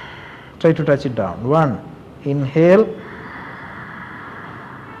 Try to touch it down. 1, inhale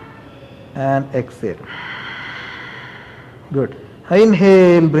and exhale. Good.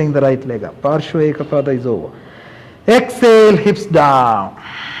 Inhale, bring the right leg up. Parshva Ekapada is over. Exhale, hips down.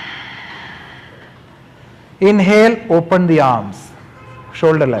 Inhale, open the arms,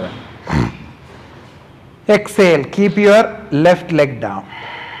 shoulder level. Exhale, keep your left leg down.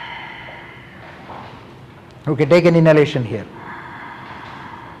 Okay, take an inhalation here.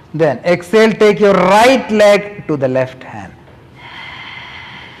 Then exhale, take your right leg to the left hand.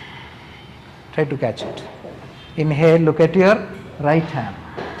 Try to catch it. Inhale, look at your right hand.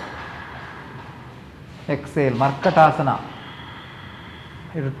 Exhale, Markatasana.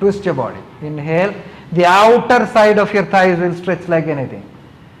 You twist your body. Inhale, the outer side of your thighs will stretch like anything.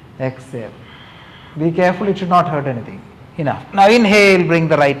 Exhale. Be careful, it should not hurt anything. Enough. Now inhale, bring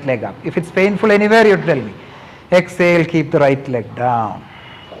the right leg up. If it's painful anywhere, you tell me. Exhale, keep the right leg down.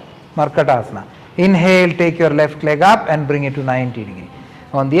 Markatasana. Inhale, take your left leg up and bring it to 90 degrees.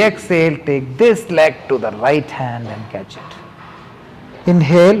 On the exhale, take this leg to the right hand and catch it.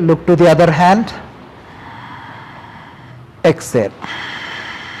 Inhale, look to the other hand. Exhale.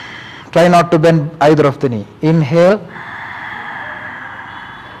 Try not to bend either of the knee. Inhale.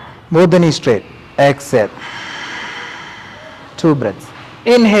 Both the knees straight. Exhale. 2 breaths.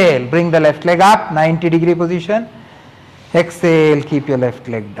 Inhale, bring the left leg up, 90-degree position. Exhale, keep your left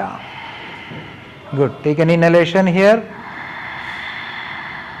leg down. Good. Take an inhalation here.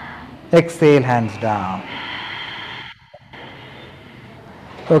 Exhale, hands down.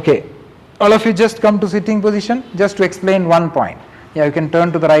 Okay. All of you just come to sitting position just to explain one point. Yeah, you can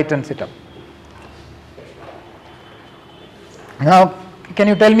turn to the right and sit up. Now, can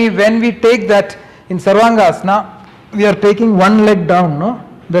you tell me when we take that in Sarvangasana, we are taking one leg down, no?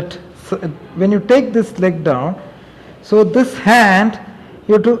 That when you take this leg down, so this hand,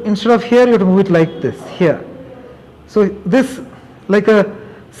 you have to, instead of here, you have to move it like this, here. So this, like a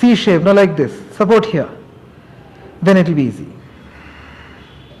C shape, no, like this, support here. Then it will be easy.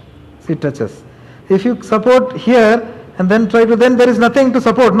 See, it touches. If you support here and then try to, then there is nothing to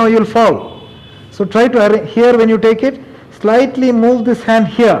support, no, you will fall. So try to arrange, here when you take it, slightly move this hand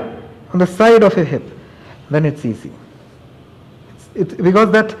here on the side of your hip. Then it's easy.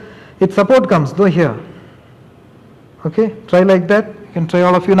 Because that, its support comes, though here. Okay, try like that. You can try,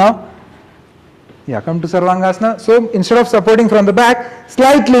 all of you now. Yeah, come to Sarvangasana. So instead of supporting from the back,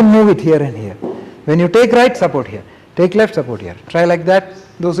 slightly move it here and here. When you take right, support here. Take left, support here. Try like that.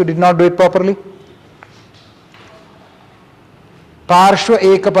 Those who did not do it properly. पार्श्व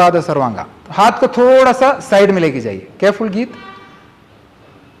एक पाद सर्वांगा. हाथ को थोड़ा सा side में लेके जाइए. Careful, Geet.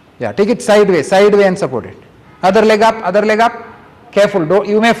 Yeah, take it sideways and support it. Other leg up. Careful,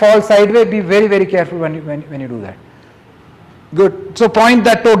 you may fall sideways. Be very, very careful when you do that. Good. So point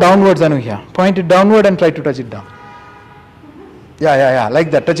that toe downwards, Anuhya. Point it downward and try to touch it down. Yeah.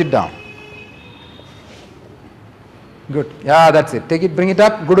 Like that. Touch it down. Good. Yeah, that's it. Take it, bring it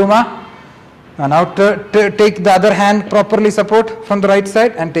up. Good, Uma. And now take the other hand, properly support from the right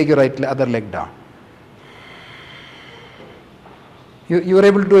side and take your other leg down. You were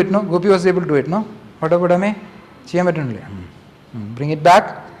able to do it, no? Gopi was able to do it, no? What about me? Bring it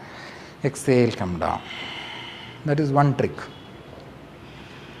back. Exhale, come down. That is one trick.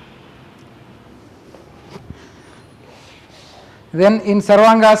 Then in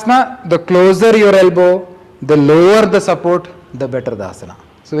Sarvangasana, the closer your elbow, the lower the support, the better the asana.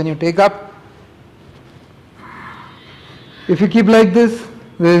 So when you take up, if you keep like this,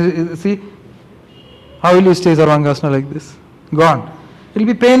 see, how will you stay Sarvangasana like this? Gone. It will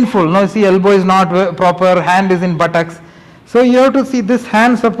be painful. Now see, elbow is not proper, hand is in buttocks. So you have to see this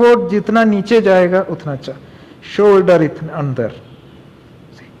hand support, jitna niche jayega, utna acha. Shoulder itna andar.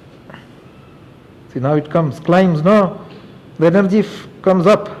 See, now it climbs, no? The energy comes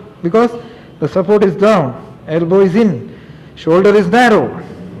up because the support is down, elbow is in, shoulder is narrow.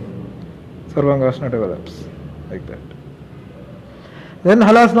 Sarvangasana develops like that. Then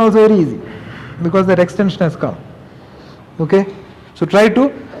halasana also very easy because that extension has come. Okay? So try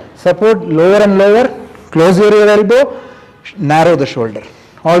to support lower and lower, close your elbow, narrow the shoulder.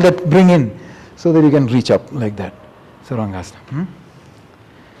 All that bring in so that you can reach up like that. Sarvangasana.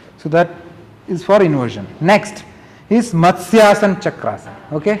 So that is for inversion. Next is Matsyasana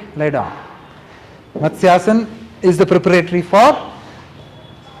Chakrasana. Okay? Lie down. Matsyasana is the preparatory for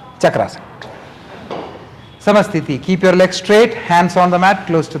Chakrasana. Samasthiti. Keep your legs straight, hands on the mat,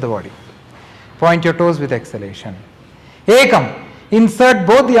 close to the body. Point your toes with exhalation. Ekam. Insert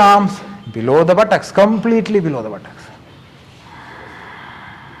both the arms below the buttocks, completely below the buttocks.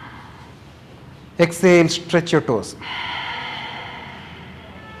 Exhale, stretch your toes.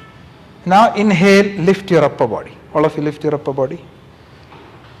 Now inhale, lift your upper body. All of you lift your upper body.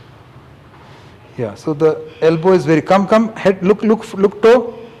 Yeah, so the elbow is very, come, head, look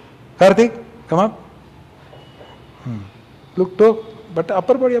toe. Karthik, come up. Look toe, but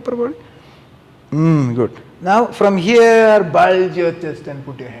upper body. Good. Now from here, bulge your chest and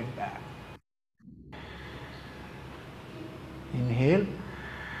put your head back. Inhale.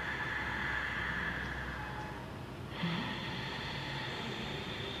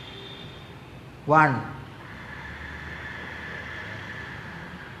 One.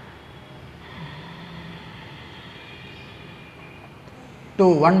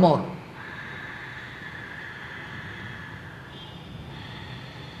 Two, one more.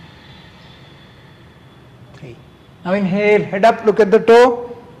 Three. Now inhale, head up, look at the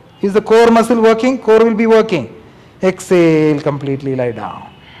toe. Is the core muscle working? Core will be working. Exhale, completely lie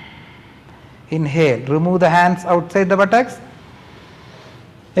down. Inhale, remove the hands outside the buttocks.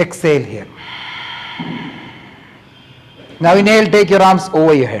 Exhale here. Now inhale, take your arms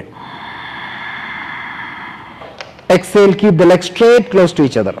over your head. Exhale, keep the legs straight, close to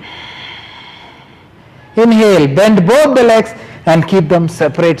each other. Inhale, bend both the legs and keep them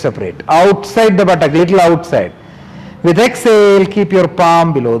separate. Outside the buttock, little outside. With exhale, keep your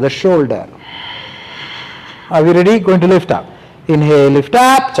palm below the shoulder. Are we ready? Going to lift up. Inhale, lift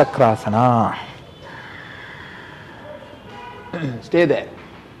up, Chakrasana. Stay there.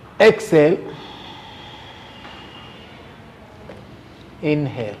 Exhale.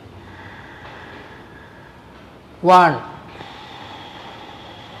 Inhale. One.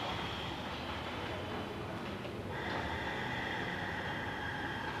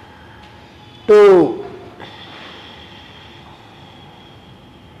 Two.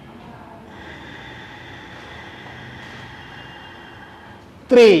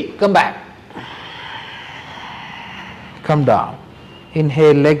 Three. Come back. Come down.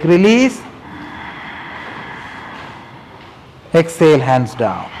 Inhale, leg release. Exhale, hands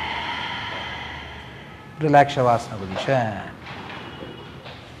down. Relax Shavasana position.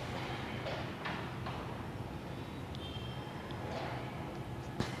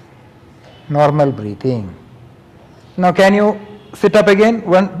 Normal breathing. Now can you sit up again?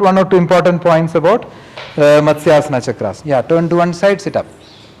 One or two important points about Matsyasana Chakras. Yeah, turn to one side, sit up.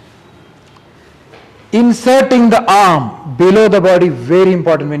 Inserting the arm below the body, very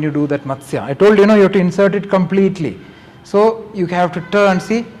important when you do that Matsya. I told you, you have to insert it completely. So you have to turn,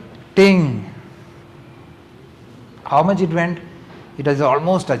 see, ting. How much it went? It is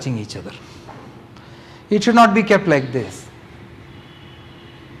almost touching each other. It should not be kept like this.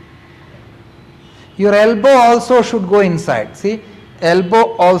 Your elbow also should go inside. See,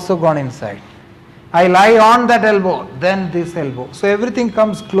 elbow also gone inside. I lie on that elbow, then this elbow. So everything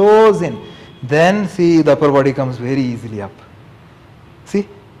comes close in. Then see, the upper body comes very easily up. See,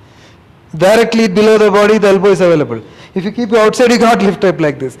 directly below the body, the elbow is available. If you keep it outside, you cannot lift up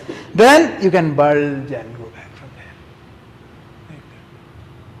like this. Then you can bulge and go back from there. Like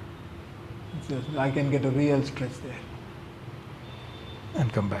that. I can get a real stretch there.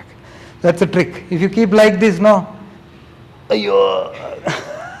 And come back. That's a trick. If you keep like this, no, it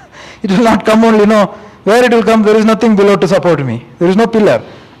will not come only, where it will come, there is nothing below to support me. There is no pillar.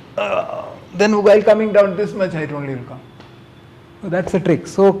 Then while coming down, this much height only will come. So that's a trick.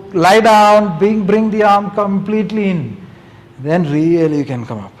 So lie down, bring the arm completely in. Then really you can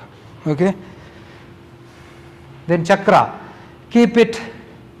come up. Okay? Then chakra. Keep it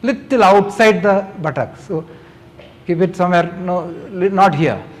little outside the buttocks. So keep it somewhere, not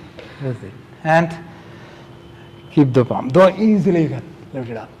here. That's it. And keep the palm. Though easily you can lift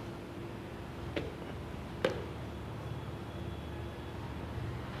it up.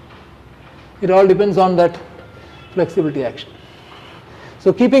 It all depends on that flexibility action.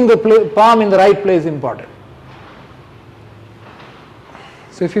 So keeping the palm in the right place is important.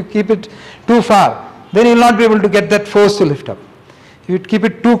 So if you keep it too far, then you will not be able to get that force to lift up. If you keep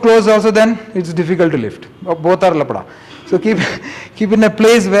it too close also, then it's difficult to lift. Both are lapada. So keep in a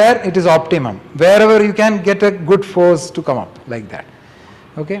place where it is optimum. Wherever you can get a good force to come up, like that.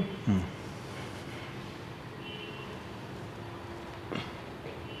 Okay?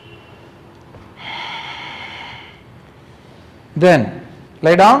 Then,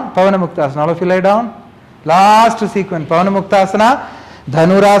 lie down, Pavana Muktasana. All of you lie down. Last sequence, Pavana Muktasana,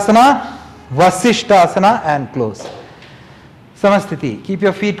 Dhanurasana, Vasishtasana, and close. Samasthiti. Keep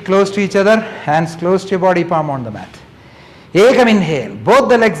your feet close to each other, hands close to your body, palm on the mat. Ekam inhale, both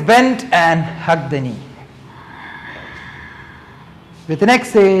the legs bent and hug the knee. With an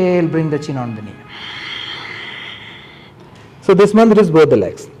exhale, bring the chin on the knee. So this mantra is both the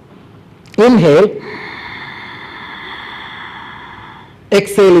legs. Inhale. Exhale. Bring the chin on the knee. So this mantra is both the legs. Inhale. Exhale. Bring the chin on the knee. So this mantra is both the legs. Inhale. Exhale. Bring the chin on the knee. So this mantra is both the legs. Inhale. Exhale. Bring the chin on the knee. So this mantra is both the legs. Inhale.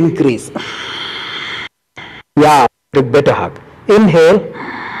 Exhale, increase. Yeah, take better hug. Inhale.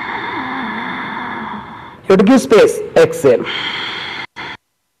 You have to give space. Exhale.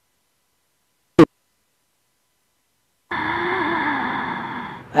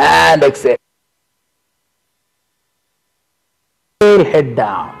 And exhale. Head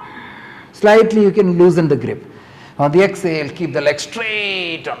down. Slightly you can loosen the grip. On the exhale, keep the leg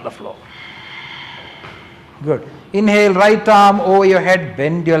straight on the floor. Good. Inhale, right arm over your head,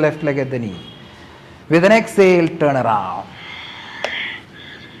 bend your left leg at the knee. With an exhale, turn around.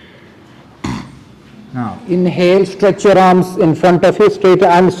 Now, inhale, stretch your arms in front of you, straight.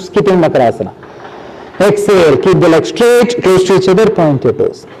 I'm skipping Makarasana. Exhale, keep the legs straight, close to each other, point your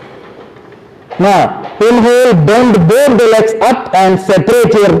toes. Now, inhale, bend both the legs up and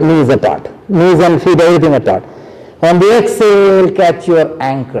separate your knees apart. Knees and feet, everything apart. On the exhale, catch your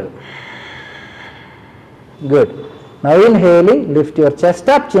ankle. Good. Now inhaling, lift your chest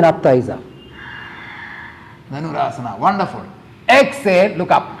up, chin up, thighs up. Dhanurasana, wonderful. Exhale,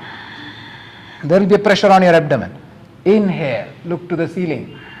 look up. There will be a pressure on your abdomen. Inhale, look to the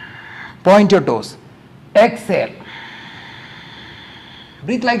ceiling. Point your toes. Exhale.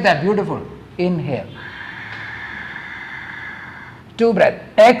 Breathe like that, beautiful. Inhale. 2 breaths.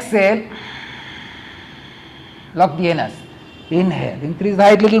 Exhale. Lock the anus. Inhale. Increase the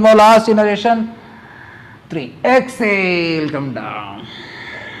height little more. Last inhalation. 3. Exhale. Come down.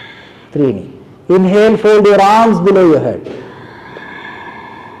 3 knee. Inhale. Fold your arms below your head.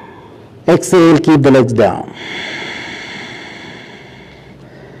 Exhale. Keep the legs down.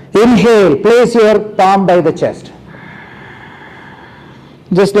 Inhale. Place your palm by the chest.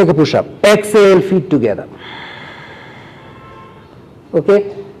 Just like a push-up. Exhale, feet together.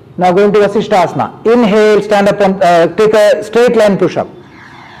 Okay. Now going to Vasishthasana. Inhale, stand up and take a straight line push-up.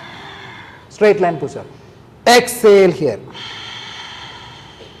 Straight line push-up. Exhale here.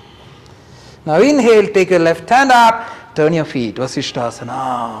 Now inhale, take your left hand up, turn your feet.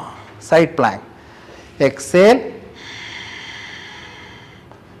 Vasishthasana. Side plank. Exhale.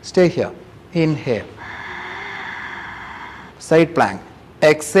 Stay here. Inhale. Side plank.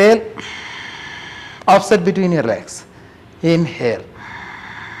 Exhale. Offset between your legs. Inhale.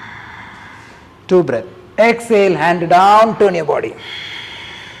 2 breaths. Exhale, hand down, turn your body.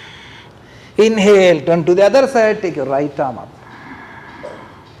 Inhale, turn to the other side, take your right arm up.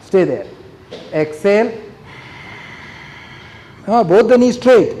 Stay there. Exhale. Both the knees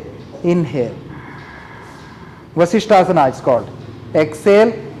straight. Inhale. Vasishthasana it's called.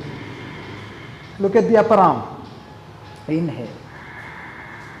 Exhale. Look at the upper arm. Inhale.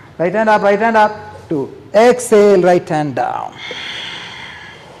 Right hand up, 2. Exhale, right hand down.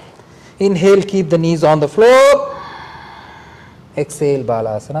 Inhale, keep the knees on the floor. Exhale,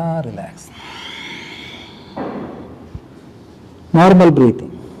 Balasana, relax. Normal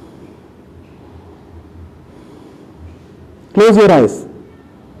breathing. Close your eyes.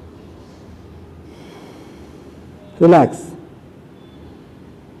 Relax.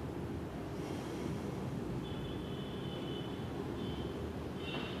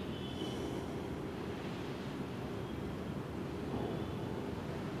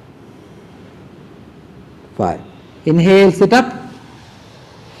 Inhale, sit up.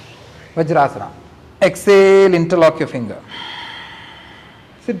 Vajrasana. Exhale, interlock your finger.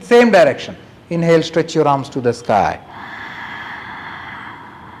 Sit same direction. Inhale, stretch your arms to the sky.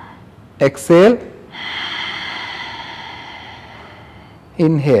 Exhale.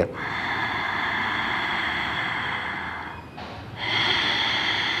 Inhale.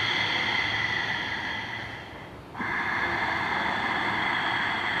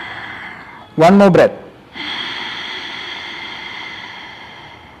 One more breath.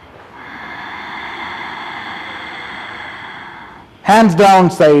 Hands down,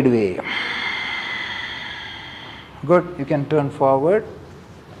 sideways. Good. You can turn forward.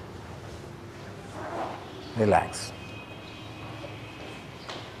 Relax.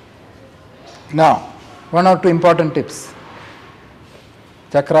 Now, 1 or 2 important tips.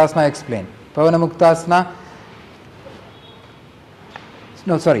 Chakrasana explained. Pavanamuktasana.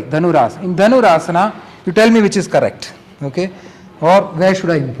 No, sorry, Dhanurasana. In Dhanurasana, you tell me which is correct. Okay? Or where should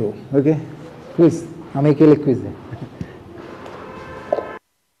I improve? Okay? Quiz. Hame ke liye quiz hai.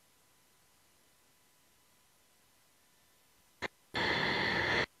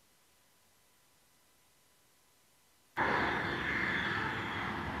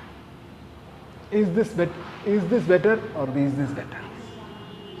 Is this better or is this better?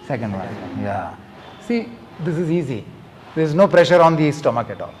 Second one. Yeah. See, this is easy. There is no pressure on the stomach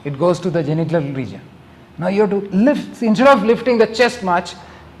at all. It goes to the genital region. Now you have to lift. See, instead of lifting the chest much,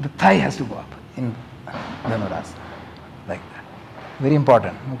 the thigh has to go up in Dhanurasana. Like that. very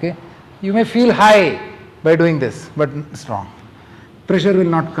important. Okay, you may feel high by doing this, but it's wrong. Pressure will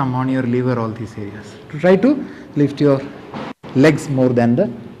not come on your liver, all these areas. Try to lift your legs more than the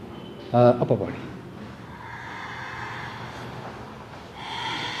upper body.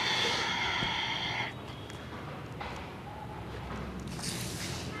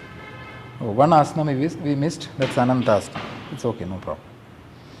 Oh, one asana we missed, that's Anantasana. It's okay, no problem.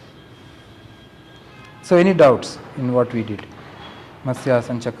 So any doubts in what we did?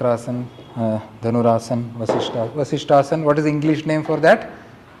 Matsyasana, Chakrasana, Dhanurasana, Vasishtasana. What is the English name for that?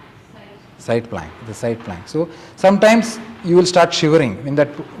 Side plank, the side plank. So sometimes you will start shivering in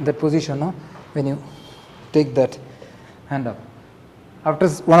that position, no? When you take that hand up. After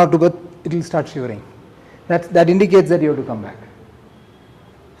one or two breaths, it will start shivering. That indicates that you have to come back.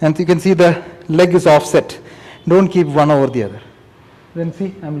 And you can see the leg is offset. Don't keep one over the other. Then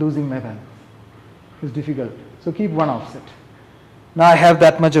see, I'm losing my balance. It's difficult. So keep one offset. Now I have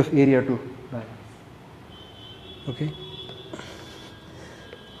that much of area to balance. Okay.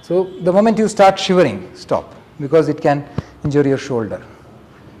 So the moment you start shivering, stop, because it can injure your shoulder.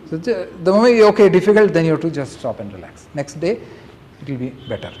 So the moment you okay, difficult, then you have to just stop and relax. Next day, it will be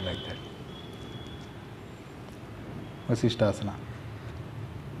better like that. Vasishtasana.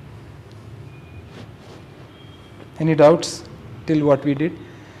 Any doubts till what we did?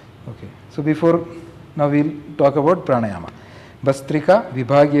 Okay. So now we'll talk about pranayama. Bastrika,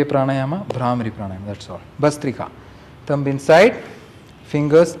 Vibhagya pranayama, Brahmari pranayama. That's all. Bastrika. Thumb inside,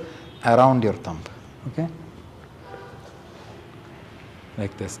 fingers around your thumb. Okay?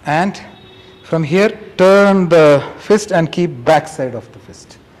 Like this. And from here, turn the fist and keep back side of the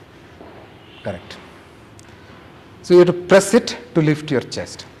fist. Correct. So you have to press it to lift your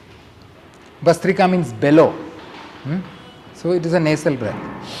chest. Bastrika means bellow. So it is a nasal breath.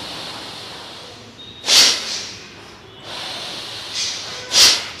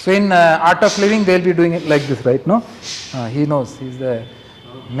 So in Art of Living, they will be doing it like this, right? No, he knows. He is the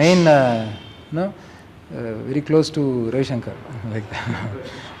main, very close to Ravi Shankar, like that.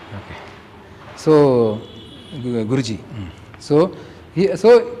 Okay. So Guruji. So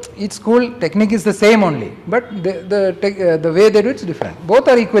each school technique is the same only, but the way they do it is different. Both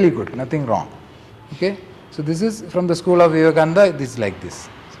are equally good. Nothing wrong. Okay. So this is from the school of Vivekananda. This is like this.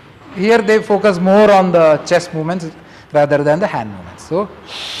 Here they focus more on the chest movements rather than the hand movements. So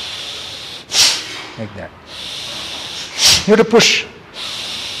like that. You have to push.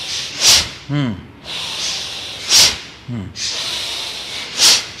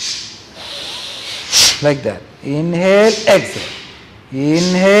 Like that. Inhale, exhale.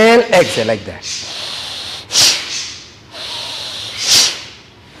 Inhale, exhale, like that.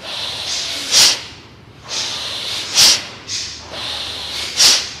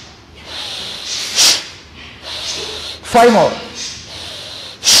 Five more.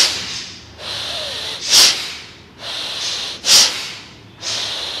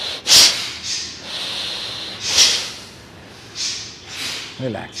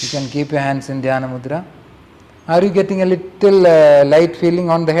 Relax. You can keep your hands in Dhyana Mudra. Are you getting a little light feeling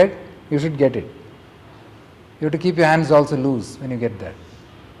on the head? You should get it. You have to keep your hands also loose when you get that.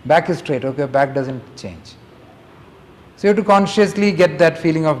 Back is straight, okay? Back doesn't change. So you have to consciously get that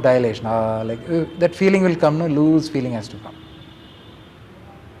feeling of dilation. That feeling will come, no? Loose feeling has to come.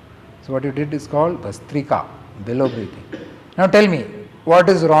 So what you did is called Bastrika, bellow breathing. Now tell me, what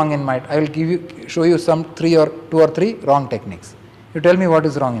is wrong in my... I will show you some two or three wrong techniques. You tell me what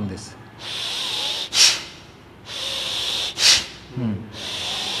is wrong in this.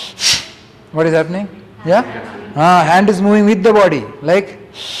 What is happening? Yeah? Hand is moving with the body. Like...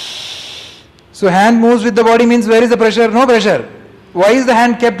 So hand moves with the body means where is the pressure? No pressure. Why is the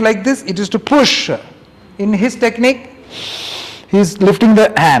hand kept like this? It is to push. In his technique, he is lifting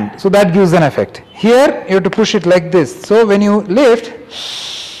the hand. So that gives an effect. Here, you have to push it like this. So when you lift,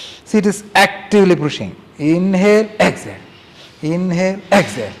 see it is actively pushing. Inhale, exhale. Inhale,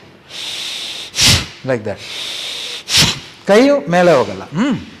 exhale. Like that. Kayu mele hogala.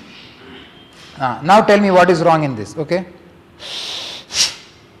 Now tell me what is wrong in this, okay?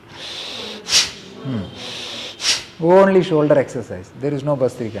 Only shoulder exercise. There is no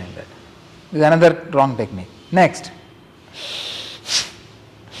Bastrika in that. This is another wrong technique. Next.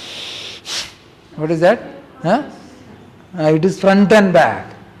 What is that? It is front and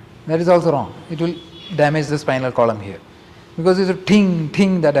back. That is also wrong. It will damage the spinal column here. Because it's a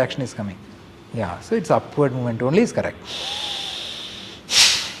ting, that action is coming. Yeah, so it's upward movement only is correct.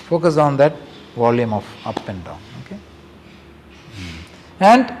 Focus on that volume of up and down. Okay.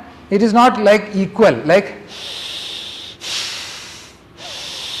 And it is not like equal, like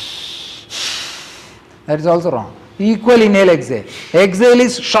that is also wrong. Equal inhale, exhale. Exhale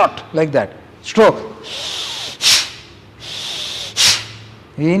is short, like that. Stroke.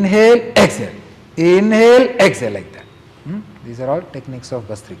 Inhale, exhale. Inhale, exhale, like that. These are all techniques of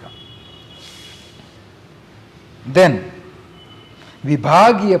Bhastrika. Then,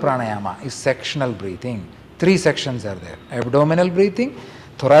 Vibhagiya pranayama is sectional breathing. 3 sections are there. Abdominal breathing,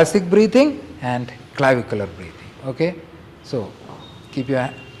 thoracic breathing, and clavicular breathing. Okay? So,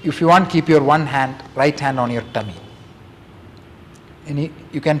 if you want, keep your right hand on your tummy.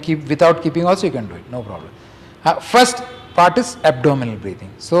 You can keep, without keeping also you can do it, no problem. First part is abdominal breathing.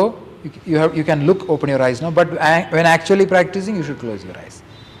 So, you can open your eyes now, but when actually practicing, you should close your eyes.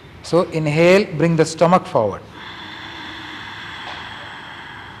 So, inhale, bring the stomach forward.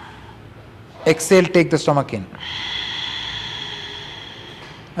 Exhale, take the stomach in.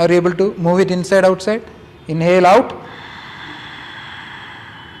 Are you able to move it inside, outside? Inhale out.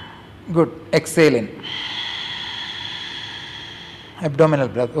 Good. Exhale in. Abdominal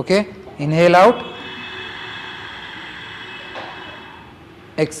breath. Okay. Inhale out.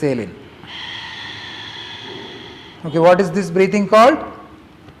 Exhale in. Okay. What is this breathing called?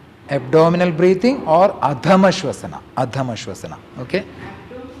 Abdominal breathing or Adhama Shvasana. Adhama Shvasana. Okay.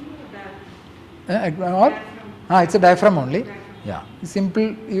 It's a diaphragm only. Yeah.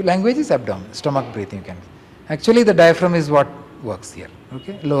 Simple language is abdomen. Stomach breathing. You can. Actually, the diaphragm is what works here.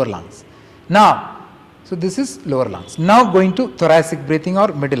 Okay. Lower lungs. Now, so this is lower lungs. Now going to thoracic breathing or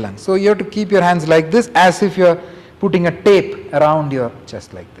middle lungs. So you have to keep your hands like this, as if you are putting a tape around your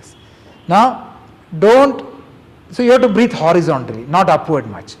chest like this. Now, so you have to breathe horizontally, not upward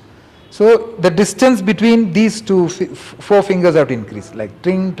much. So the distance between these 4 fingers have to increase, like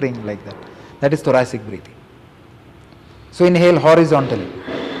tring, tring, like that. That is thoracic breathing. So inhale horizontally.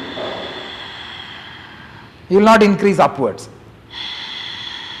 You will not increase upwards.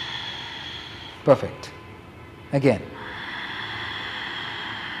 Perfect. Again.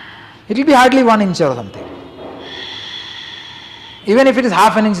 It will be hardly 1 inch or something. Even if it is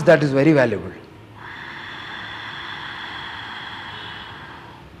half an inch, that is very valuable.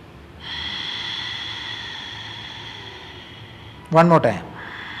 One more time.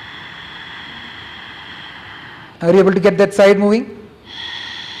 Are you able to get that side moving?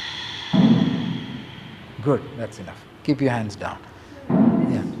 Good, that's enough. Keep your hands down.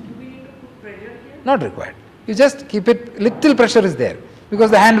 Yeah. Do we need to put pressure here? Not required. You just keep it, little pressure is there because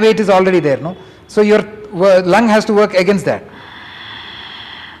the hand weight is already there, no? So your lung has to work against that.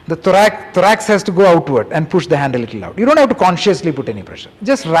 The thorax has to go outward and push the hand a little out. You don't have to consciously put any pressure.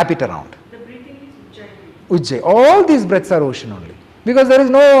 Just wrap it around. The breathing is Ujjayi. Ujjayi. All these breaths are ocean only. Because there is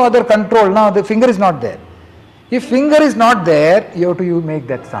no other control. Now the finger is not there. If finger is not there, you have to make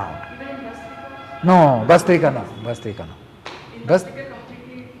that sound. Even in Bhastrika? No, Bhastrika no. Bhastrika no. In Bhastrika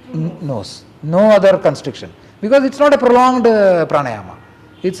completely through nose. No other constriction. Because it's not a prolonged pranayama.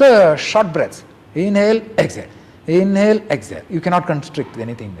 It's a short breath. Inhale, exhale. Inhale, exhale. You cannot constrict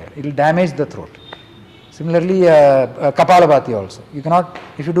anything there. It will damage the throat. Similarly, Kapalabhati also. You cannot,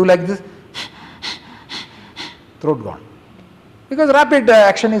 if you do like this, throat gone. Because rapid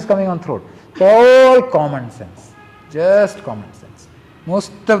action is coming on throat. So all common sense. Just common sense.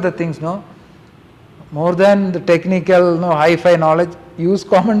 Most of the things, no, more than the technical, no, hi-fi knowledge, use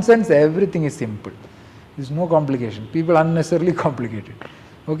common sense, everything is simple. There is no complication. People unnecessarily complicate it.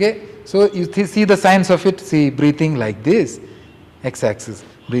 Okay? So you see the signs of it. See, breathing like this, x-axis.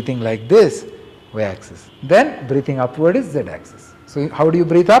 Breathing like this, y-axis. Then breathing upward is z-axis. So how do you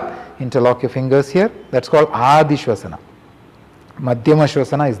breathe up? Interlock your fingers here. That's called Adi Shvasana. Madhyama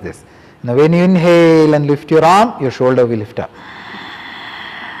Shvasana is this. Now when you inhale and lift your arm, your shoulder will lift up.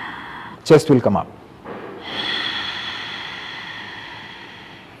 Chest will come up.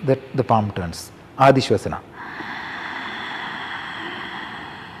 The palm turns. Adi Shvasana.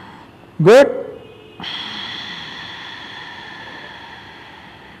 Good?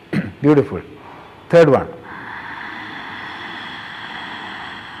 Beautiful. Third one.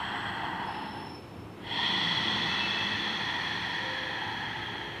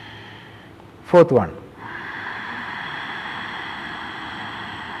 Fourth one.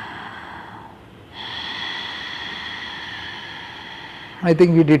 I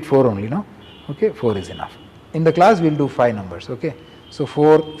think we did 4 only, no? Okay, 4 is enough. In the class, we'll do 5 numbers, okay? So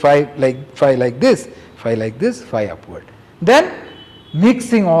 4, 5 like this, 5 like this, 5 upward. Then,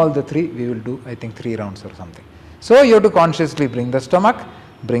 mixing all the 3, we will do, I think, 3 rounds or something. So you have to consciously bring the stomach,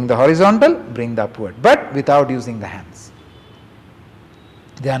 bring the horizontal, bring the upward, but without using the hands.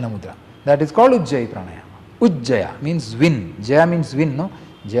 Dhyana mudra. That is called Ujjayi pranayama. Ujjaya means win. Jaya means win, no?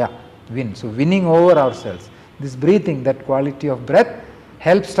 Jaya, win. So winning over ourselves. This breathing, that quality of breath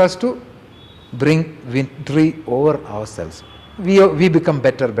helps us to bring victory over ourselves. We become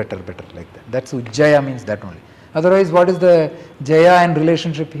better like that. That's Ujjaya means that only. Otherwise, what is the Jaya and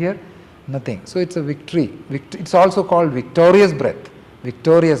relationship here? Nothing. So it's a victory. It's also called victorious breath.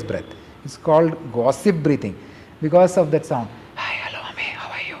 Victorious breath. It's called gossip breathing because of that sound. Hi, hello, Ami, how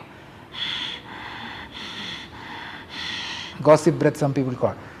are you? Gossip breath, some people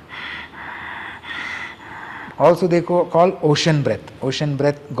call. Also, they call ocean breath,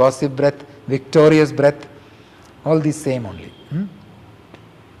 gossip breath, victorious breath. All these same only.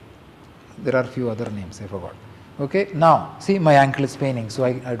 There are few other names, I forgot. Okay, now see, my ankle is paining, so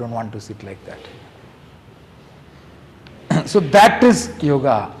I don't want to sit like that. So that is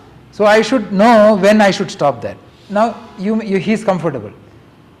yoga. So I should know when I should stop that. Now he is comfortable.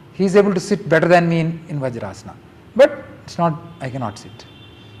 He is able to sit better than me in Vajrasana. But it's not, I cannot sit.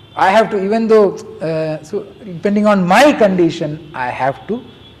 I have to, even though, so depending on my condition, I have to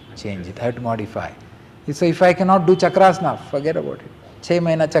change it, I have to modify. So if I cannot do Chakrasana, forget about it. 6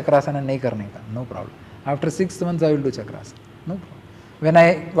 mahina Chakrasana nahi karne ka, no problem. After 6 months I will do Chakrasana, no problem. When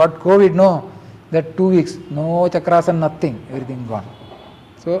I got COVID, no, that 2 weeks, no Chakrasana, nothing, everything gone.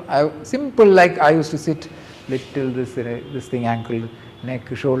 So simple, like I used to sit little this thing, ankle,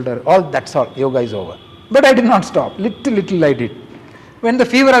 neck, shoulder, all that's all, yoga is over. But I did not stop, little I did. When the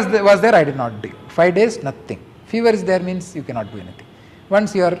fever was there, I did not do. 5 days, nothing. Fever is there means you cannot do anything.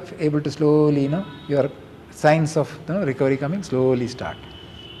 Once you are able to slowly, your signs of recovery coming, slowly start.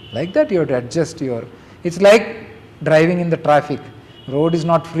 Like that you have to adjust your, it's like driving in the traffic. Road is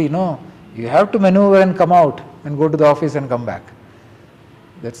not free, no. You have to maneuver and come out and go to the office and come back.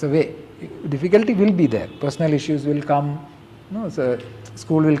 That's the way. Difficulty will be there. Personal issues will come, so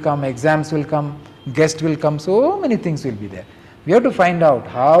school will come, exams will come, guest will come, so many things will be there. We have to find out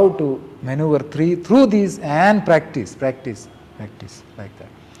how to maneuver through these and practice like that.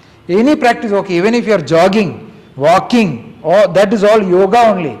 Any practice, okay, even if you are jogging, walking, that is all yoga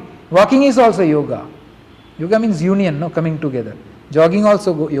only. Walking is also yoga. Yoga means union, coming together. Jogging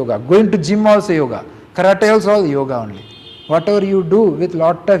also yoga. Going to gym also yoga. Karate also all yoga only. Whatever you do with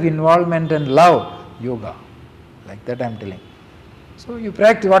lot of involvement and love, yoga. Like that I am telling. So you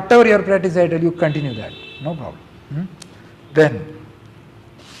practice, whatever your practice I tell you, continue that. No problem. Then,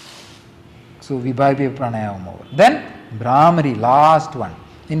 so Vibhavi Pranayama over. Then Brahmari, last one.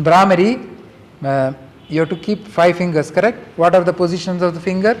 In Brahmari, you have to keep 5 fingers, correct? What are the positions of the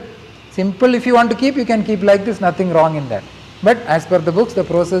finger? Simple, if you want to keep, you can keep like this, nothing wrong in that. But as per the books, the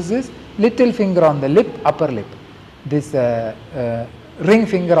process is little finger on the lip, upper lip. This ring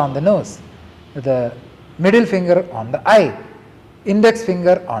finger on the nose. The middle finger on the eye. Index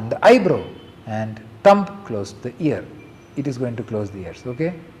finger on the eyebrow. And thumb close to the ear. It is going to close the ears,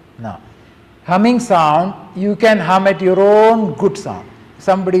 okay? Now, humming sound, you can hum at your own good sound.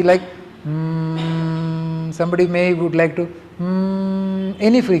 Somebody like, somebody would like to,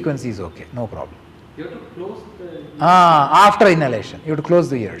 any frequency is okay, no problem. You have to close the... After inhalation, you have to close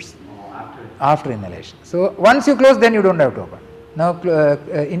the ears. After inhalation. So, once you close, then you don't have to open. Now,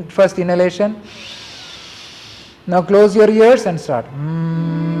 first inhalation. Now, close your ears and start.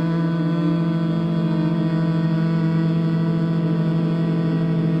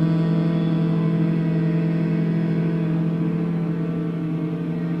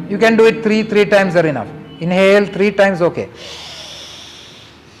 You can do it three times are enough. Inhale 3 times, okay.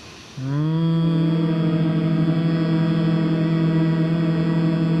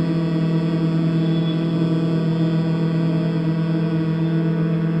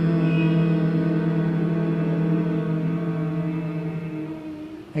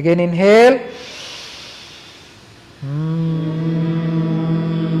 Again inhale.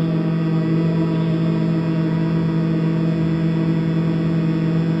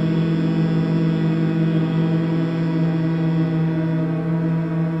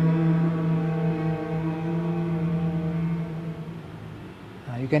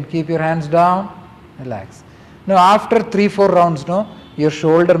 You can keep your hands down, relax. Now after 3-4 rounds, your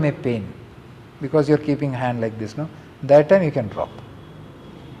shoulder may pain because you are keeping hand like this. That time you can drop.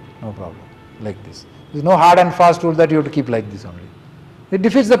 No problem. Like this. There is no hard and fast rule that you have to keep like this only. It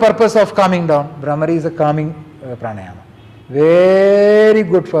defeats the purpose of calming down. Brahmari is a calming pranayama. Very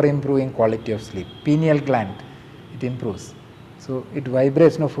good for improving quality of sleep. Pineal gland, it improves. So it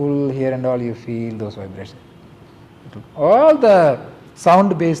vibrates, full here and all, you feel those vibrations. All the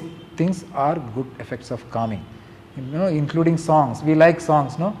sound-based things are good effects of calming. Including songs. We like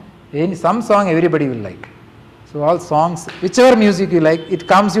songs, some song everybody will like. So all songs, whichever music you like, it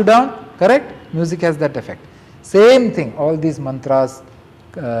calms you down, correct? Music has that effect. Same thing, all these mantras,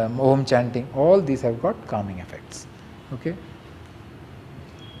 Om chanting, all these have got calming effects. Okay?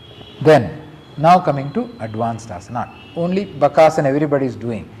 Then, Now coming to advanced asana. Only Bakasana everybody is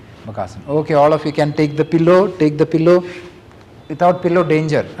doing. Bakasana. Okay, all of you can take the pillow. Take the pillow. Without pillow,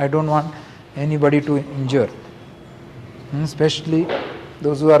 danger. I don't want anybody to injure. Especially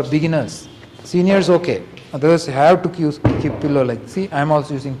those who are beginners. Seniors, okay. Others have to keep pillow like. See, I am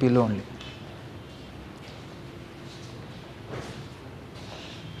also using pillow only.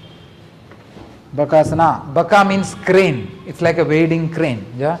 Bakasana. Baka means crane. It's like a wading crane.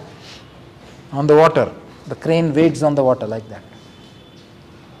 Yeah? On the water. The crane wades on the water like that.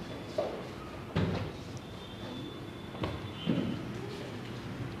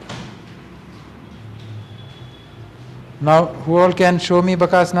 Now, who all can show me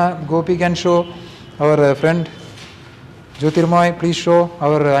Bakasana? Gopi can show. Our friend Jyotirmoy, please show.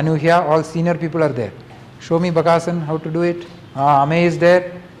 Our Anuhya, all senior people are there. Show me Bakasana, how to do it. Ame is there.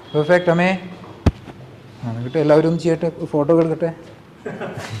 Perfect, Ame. എല്ലാവരും ചെയ്യട്ടെ photo എടുക്കട്ടെ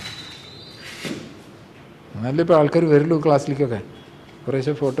എന്നാലേ ഇപ്പോൾ ആൾക്കാർ വരുള്ളൂ ക്ലാസ്സിലേക്കൊക്കെ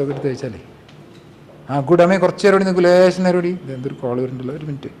കുറേശ്ശെ photo ഒക്കെ എടുത്ത് വെച്ചാലേ ഗുഡ് അമ്മേ കുറച്ച് നേരം കൂടി നിങ്ങൾക്ക് ലേശം നേരം കൂടി എന്തൊരു കോൾ വരുന്നുണ്ടല്ലോ ഒരു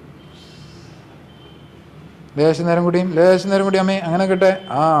മിനിറ്റ് ലേശം നേരം കൂടി അമ്മേ അങ്ങനെ കേട്ടെ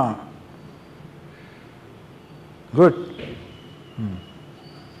good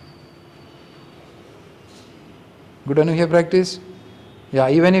good Anuhya practice. Yeah,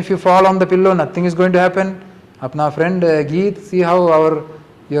 even if you fall on the pillow, nothing is going to happen. Apna friend Geet, see how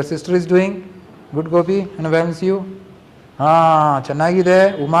your sister is doing. Good Gopi, and balance you. Chennagide,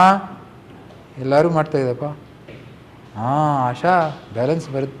 Uma, ellaru ಮಾಡ್ತಾ ಇದೆಪ್ಪ ಆಶಾ balance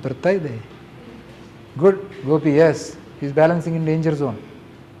ಬರ್ತಾ ಇದೆ. Good Gopi, yes, he is balancing in danger zone.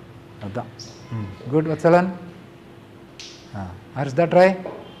 Adda. Good Vatsalan. Harshda try.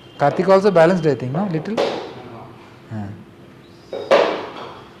 Karthik also balanced, I think, no? Little.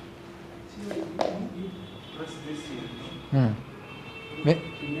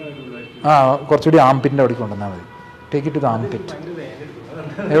 കുറച്ചുകൂടി ആംപിറ്റിൻ്റെ അവിടെ കൊണ്ടുവന്നാൽ മതി. Take it to the armpit.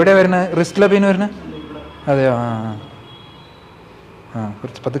 എവിടെയാണ് വരുന്നത്? റിസ്റ്റിലെ pain വരുന്നത്? അതെയോ?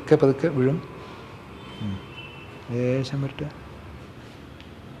 കുറച്ച് പതുക്കെ വീഴും. ലേശം വരട്ടെ.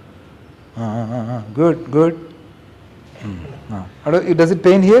 Good. Does it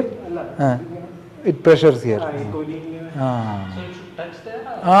pain here? It pressures here. So you should touch there?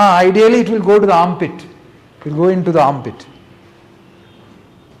 Ideally it will go to the armpit. It will go into the armpit.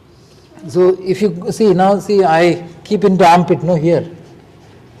 So if you see, I keep into armpit, no, here.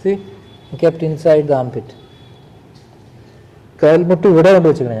 See, I kept inside the armpit.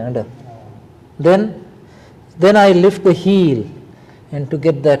 Then I lift the heel, and to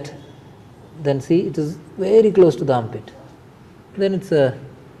get that, then see, it is very close to the armpit. Then it's a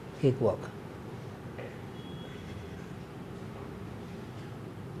cakewalk.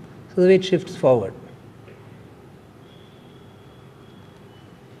 So the weight shifts forward.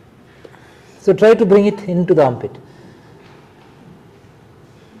 So try to bring it into the armpit.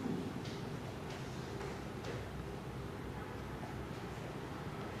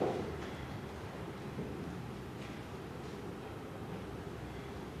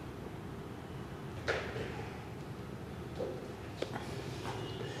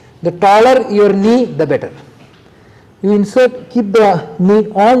 The taller your knee, the better. You insert, keep the knee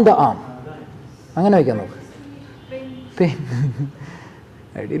on the arm. അങ്ങനെ വയ്ക്കാൻ നോക്ക്. Pain.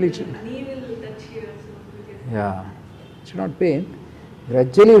 Ideally it should. Knee will touch here. So Yeah, it should not pain.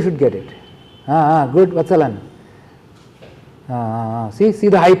 Gradually you should get it. Good Vatsalan. See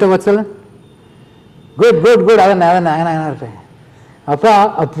the height of Vatsalan. Good. അങ്ങനെ അപ്പോൾ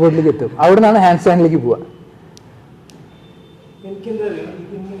അപ്വേർഡിലേക്ക് എത്തും. അവിടെ നിന്നാണ് hand സ്റ്റാൻഡിലേക്ക് പോവുക.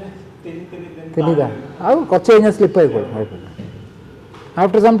 തെന്നിതാ അത് കുറച്ച് കഴിഞ്ഞാൽ സ്ലിപ്പ് ആയിക്കോളും, കുഴപ്പമില്ല.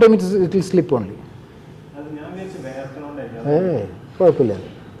 After some time it will slip only. കുഴപ്പമില്ല.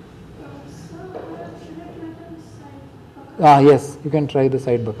 yes, you can try the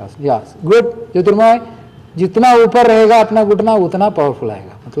side bakasana. Yes, good. Jyotirmoy, जितना ऊपर रहेगा अपना घुटना उतना पावरफुल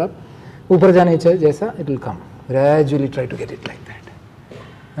आएगा. मतलब ऊपर जाने जैसा it will come. Gradually try to get it like that.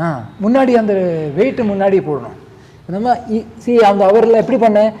 முன்னாடி அந்த வெயிட் முன்னாடி போடணும். நம்ம சி அந்த அவரில் எப்படி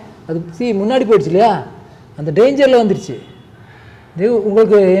பண்ணேன், அது சி முன்னாடி போயிடுச்சு இல்லையா, அந்த டேஞ்சரில் வந்துடுச்சு.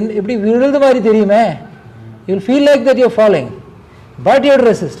 உங்களுக்கு எப்படி விழுது மாதிரி தெரியுமே, you will feel like that you are falling, but you have to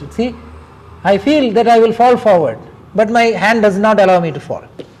resist it. See, I feel that I will fall forward, but my hand does not allow me to fall.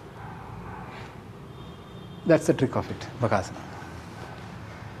 That's the trick of it, Bakasana.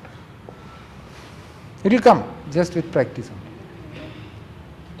 It will come just with practice only.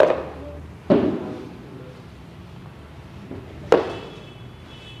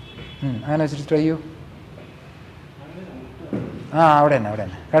 അങ്ങനെ വെച്ചിട്ട് try ചെയ്യൂ. അവിടെ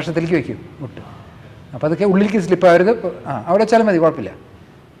തന്നെ കഷത്തിലേക്ക് വയ്ക്കൂ മുട്ട്. അപ്പോൾ അതൊക്കെ ഉള്ളിലേക്ക് slip ആവരുത്. അവിടെ വെച്ചാലും മതി, കുഴപ്പമില്ല.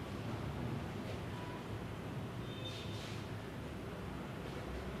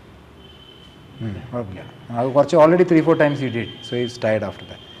 Already 3-4 times he did, so he's tired after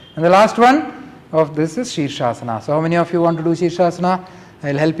that. And the last one of this is Shirshasana. So how many of you want to do Shirshasana?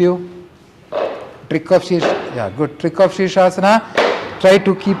 I'll help you. Trick of Shirshasana. Yeah, good. Trick of Shirshasana. Try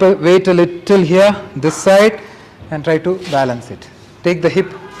to keep a weight a little here, this side, and try to balance it. Take the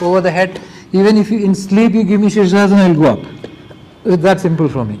hip over the head. Even if you in sleep you give me Shirshasana, I'll go up. It's that simple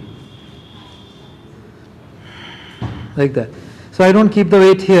for me. Like that. So I don't keep the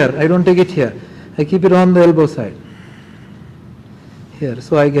weight here. I don't take it here. I keep it on the elbow side. Here.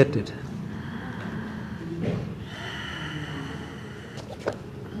 So I get it.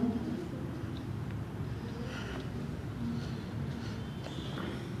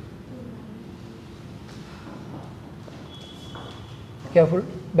 Careful.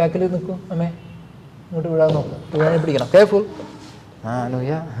 Back a little. Careful. No,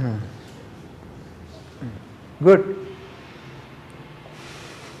 yeah. Good.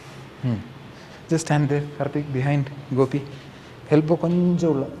 Just stand there, Karthik, behind Gopi. Elbow konja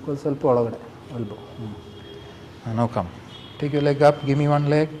elbow. Now come. Take your leg up. Give me one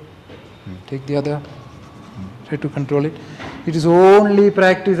leg. Take the other. Try to control it. It is only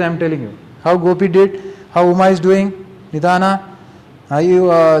practice, I am telling you. How Gopi did, how Uma is doing, Nidana.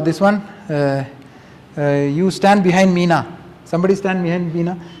 This one, you stand behind Meena. Somebody stand behind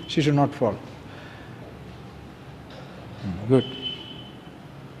Meena. She should not fall. Good.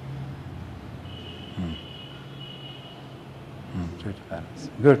 Try to balance.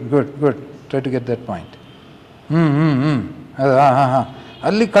 Good. Try to get that point.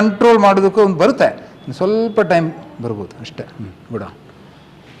 ಅಲ್ಲಿ control ಮಾಡೋದಕ್ಕೂ ಒಂದು ಬರುತ್ತೆ, ಸ್ವಲ್ಪ time ಬರ್ಬೋದು ಅಷ್ಟೇ. ಗುಡ.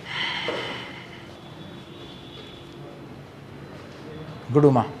 Good,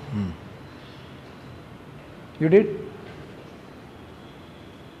 Uma. You did?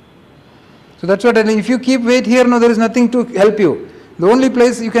 So that's what I mean. If you keep weight here, no, there is nothing to help you. The only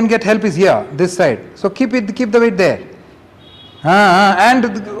place you can get help is here, this side. So keep the weight there. And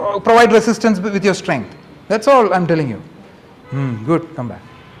provide resistance with your strength. That's all I'm telling you. Good. Come back.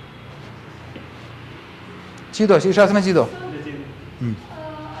 Chido, Shirshasana Chido.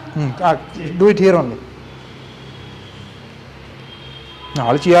 Do it here only.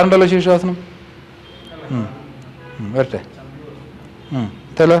 ആൾ ചെയ്യാറുണ്ടല്ലോ ശീർഷാസനം. വരട്ടെ,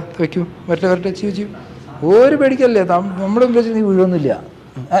 തല വയ്ക്കൂ, വരട്ടെ, ചെയ്യൂ. ഒരു പേടിക്കല്ലേ, നമ്മുടെ മുമ്പിൽ നീ വീഴൊന്നുമില്ല.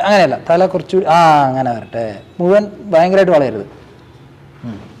 അങ്ങനെയല്ല, തല കുറച്ചുകൂടി അങ്ങനെ വരട്ടെ, മുഴുവൻ ഭയങ്കരമായിട്ട് വളയരുത്.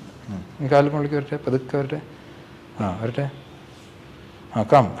 കാല് മുകളിലേക്ക് വരട്ടെ, പതുക്കെ വരട്ടെ, വരട്ടെ.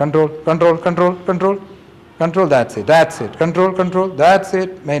 Come, control, that's it, control, that's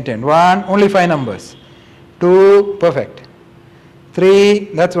it, maintain. 1, only 5 numbers. 2, perfect.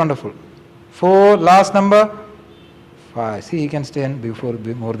 3, that's wonderful. 4, last number. 5, see, you can stand before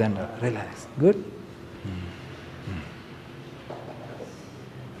more than relax. Good.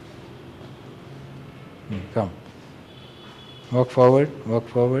 Come. Walk forward.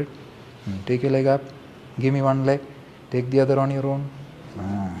 Take your leg up. Give me one leg. Take the other on your own.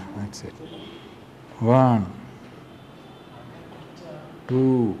 That's it. 1,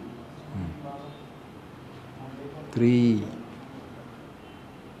 2, 3.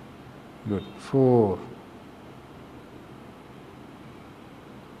 Good. 4.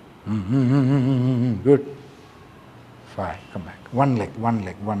 Good. 5. Come back. One leg.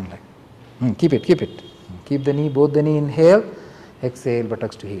 Keep it. Keep the knee, both the knee. Inhale. Exhale,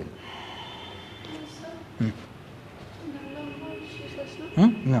 buttocks to heel.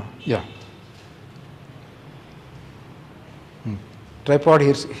 No. Yeah. Tripod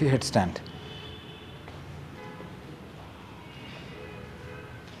here, headstand.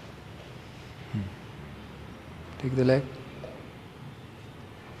 Take the leg.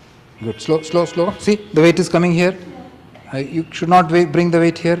 Good. Slow. See, the weight is coming here. You should not bring the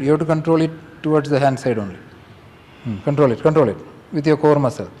weight here. You have to control it towards the hand side only. Control it with your core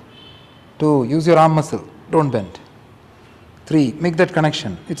muscle. 2, use your arm muscle. Don't bend. 3, make that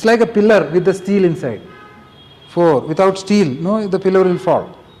connection. It's like a pillar with the steel inside. 4, without steel, no, the pillar will fall.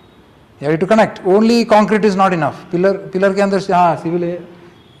 You have to connect. Only concrete is not enough. Pillar ke andar civil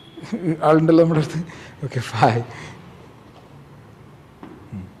okay, 5.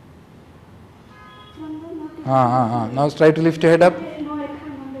 Now try to lift your head up.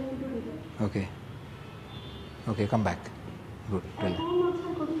 Okay, come back. Good.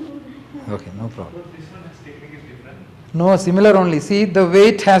 Okay, no problem. No, similar only. See, the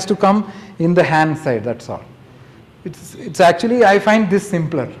weight has to come in the hand side, that's all. It's actually, I find this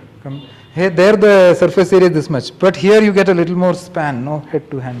simpler. Here, there the surface area is this much, but here you get a little more span, no head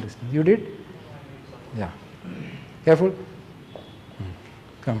to hand distance. You did? Yeah. Careful.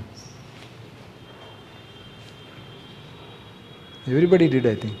 Come. Everybody did,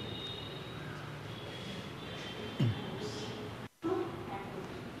 I think.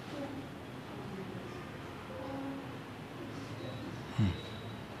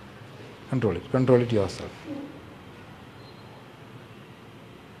 Control it yourself.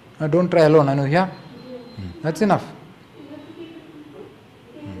 Now don't try alone, Anuvya. That's enough.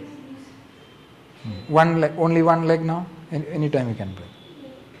 One leg, only one leg now. Anytime you can bring.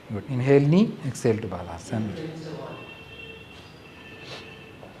 Good. Inhale knee, exhale to Balasana.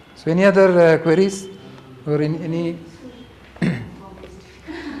 So any other queries or any?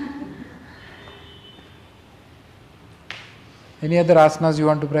 Any other asanas you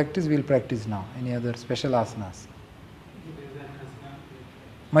want to practice? We'll practice now. Any other special asanas?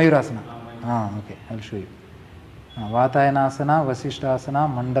 Mayurasana. Okay. I'll show you. Vatayanasana, Vasishthasana,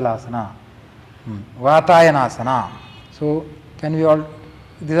 Mandalasana. Vatayanasana. So, can we all?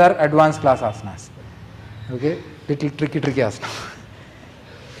 These are advanced class asanas. Okay? Little tricky asana.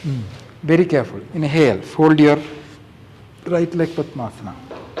 Very careful. Inhale. Fold your right leg Padmasana.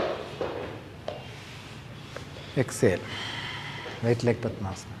 Exhale. Right leg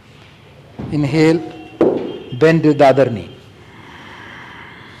Padmasana. Inhale. Bend the other knee.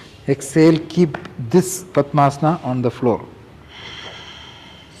 Exhale. Keep this Padmasana on the floor.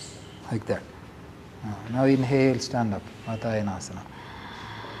 Like that. Now inhale. Stand up. Vatayanasana.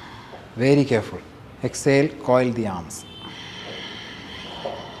 Very careful. Exhale. Coil the arms.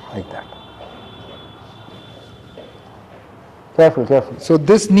 Like that. Careful. So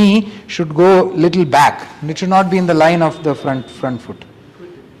this knee should go little back. It should not be in the line of the front foot.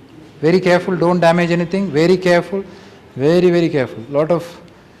 Very careful. Don't damage anything. Very careful. Very careful. Lot of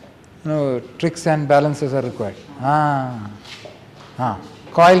tricks and balances are required.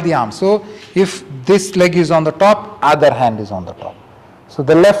 Coil the arm. So if this leg is on the top, other hand is on the top. So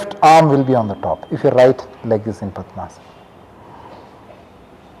the left arm will be on the top if your right leg is in Padmasana.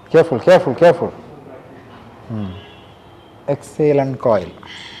 Careful. Exhale and coil.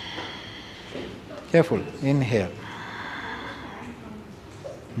 Careful. Inhale.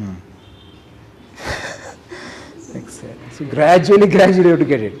 Exhale. So gradually you have to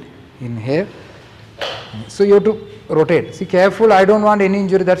get it. Inhale. So you have to rotate. See, careful. I don't want any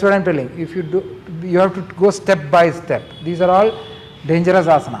injury. That's what I'm telling. If you do, you have to go step by step. These are all dangerous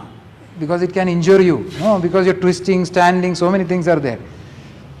asana because it can injure you. No, because you're twisting, standing. So many things are there.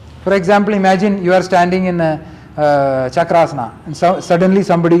 For example, imagine you are standing in a chakrasana and suddenly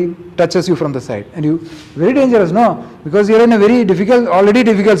somebody touches you from the side and you, very dangerous, no? Because you're in a very already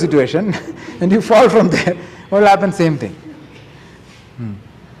difficult situation and you fall from there. What will happen? Same thing.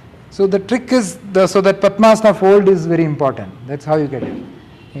 So the trick is, so that Padmasana fold is very important. That's how you get it.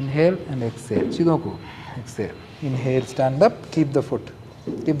 Inhale and exhale. Chidoku. Exhale. Inhale, stand up, keep the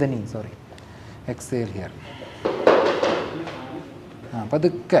knee, Exhale here.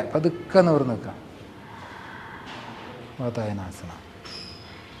 പതുക്കെ നിവർന്ന് നിൽക്കാം. വാതായനാസന.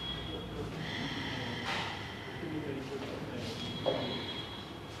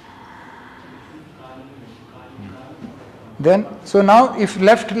 Then, so now if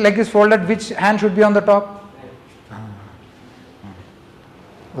left leg is folded, which hand should be on the top?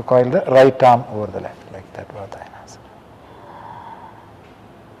 You coil the right arm over the left, like that. Vatayanasana.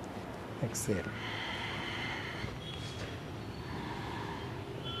 Exhale.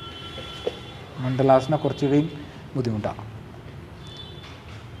 Mandalasana കുറച്ചുകൂടി ബുദ്ധിമുട്ടാണ്.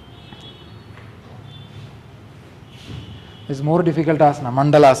 It's more difficult asana,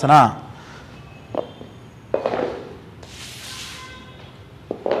 Mandalasana.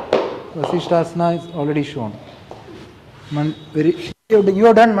 Vasishthasana is already shown. You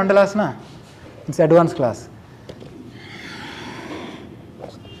have done Mandalasana? It's advanced class.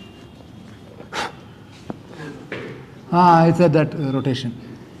 It's at that rotation.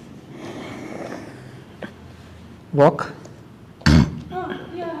 Walk.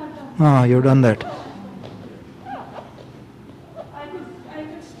 You've done that. I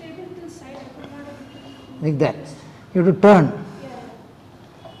could stay with this side. I could not have. Like that. You have to turn.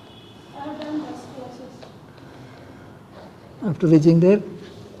 I have done this process. After reaching there,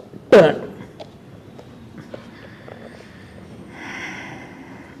 turn.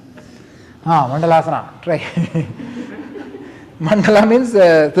 Mandalasana. Try. Mandala means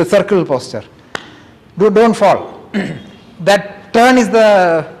the circle posture. Don't fall. That turn is the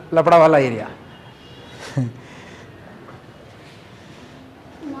Lapadavala area.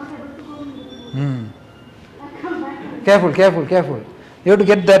 Careful. You have to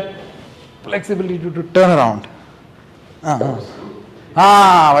get that flexibility to turn around.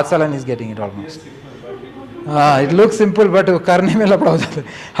 Vatsalan is getting it almost. It looks simple, but karne mein lapda ho jata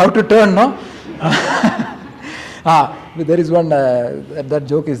hai. How to turn, no? There is one, that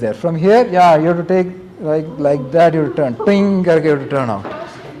joke is there. From here, you have to take like that, you have to turn. Ting, you have to turn out.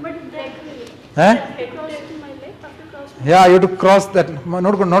 But Huh? cross my leg, after cross Yeah, you have to cross that.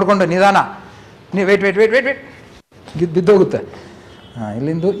 ನೋಡ್ಕೊಂಡು ನಿಧಾನ. ನೀವು wait ಬಿದ್ದೋಗುತ್ತೆ.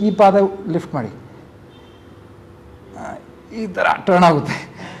 ಇಲ್ಲಿಂದ ಈ ಪಾದ lift ಮಾಡಿ, ಈ ಥರ turn ಆಗುತ್ತೆ.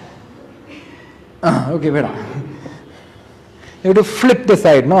 ಓಕೆ, ಬೇಡ. You have to flip the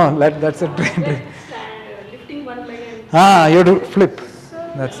side. No, that's a train. Lifting one leg and You have to flip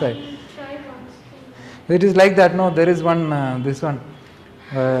that side. try once. It is like that. No, there is one, this one.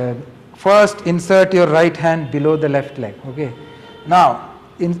 First, insert your right hand below the left leg. Okay. Now,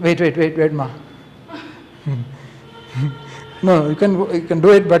 wait, ma. No, you can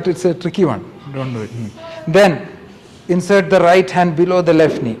do it, but it's a tricky one. Don't do it. Then, insert the right hand below the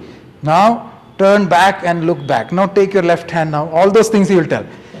left knee. Now, turn back and look back. Now, take your left hand now. All those things he will tell.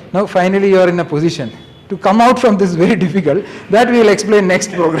 Now, finally, you are in a position. To come out from this very difficult, that we will explain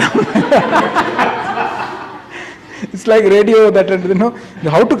next program. It's like radio that,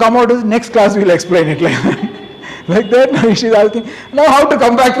 how to come out is next class we will explain it like that. Like that, now she is asking, now how to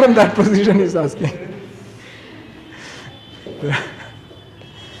come back from that position he is asking.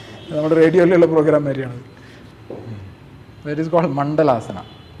 Our radio program area. That is called Mandalasana.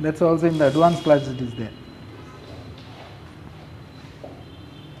 That's also in the advanced class it is there.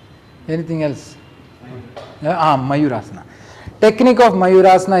 Anything else? Mayurasana. Technique of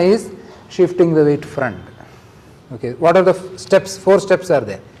Mayurasana is shifting the weight front. Okay, what are the steps? 4 steps are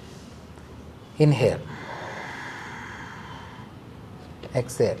there. Inhale.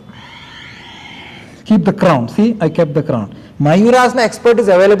 Exhale. Keep the crown. See, I kept the crown. Mayurasana expert is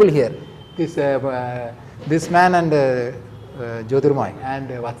available here. This man and Jyotirmoy and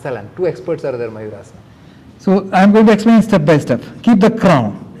Vatsalan. 2 experts are there, Mayurasana. So, I am going to explain step by step. Keep the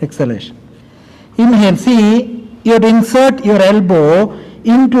crown. Exhalation. Inhale. See, you have to insert your elbow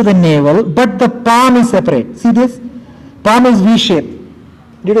into the navel, but the palm is separate. See this? Palm is V-shaped.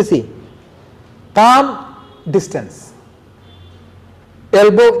 Did you see? Palm distance.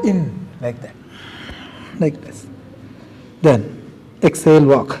 Elbow in, like that. Like this. Then, exhale,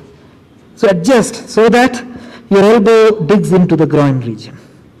 walk. So, adjust so that your elbow digs into the groin region.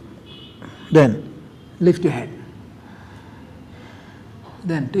 Then, lift your head.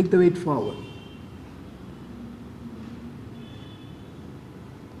 Then, take the weight forward.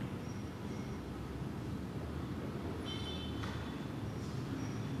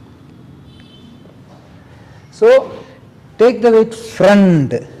 So, take the weight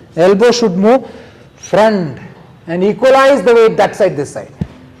front. Elbow should move front and equalize the weight that side, this side.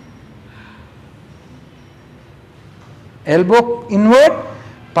 Elbow inward,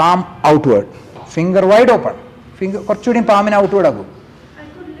 palm outward. Finger wide open. Finger korchudi palm in outward agu. I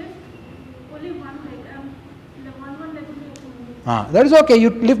could lift only one leg. One leg would be. That is okay.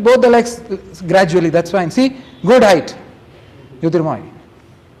 You lift both the legs gradually. That's fine. See, good height. Jyotirmoy.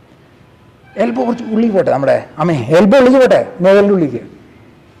 Elbow ulli pote nammade. Elbow ulli pote. Navel ullige.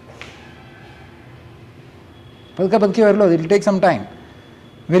 Padke varlo. It will take some time.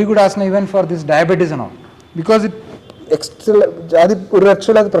 Very good asana even for this diabetes and all. Because it pressure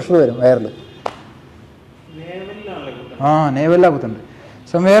varum vayarlu. Navel agutunde.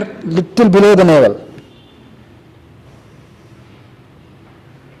 Somewhere little below the navel.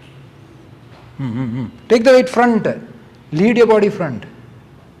 Take the weight front. Lead your body front.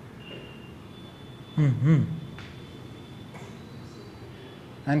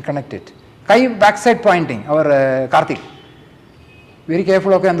 And connect it. Kai backside pointing. Our Karthik. Very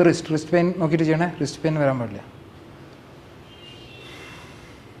careful okay on the wrist. Wrist pain. Wrist pain varam padilla.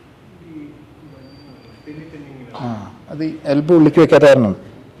 The elbow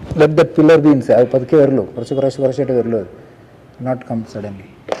let that pillar be inside. Not come suddenly.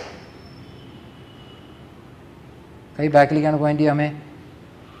 Kai back point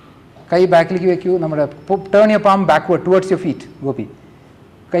Kai back turn your palm backward towards your feet, Gopi.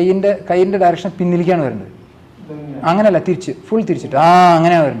 Kai in the direction pinnilikan varundu. Anganalla thirichu, full thirichittu.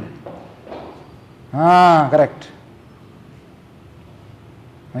 Angane varundu. Correct.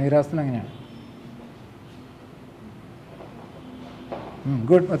 Mayurasana anganeyanu.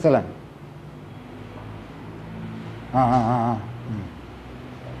 Good, Vatsalan.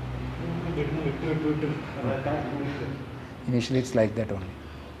 Initially it's like that only.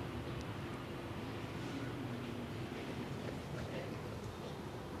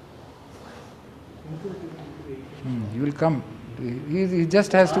 You will come. He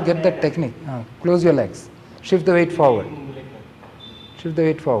just has to get that technique. Close your legs. Shift the weight forward. Shift the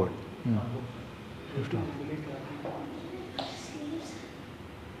weight forward. Shift on.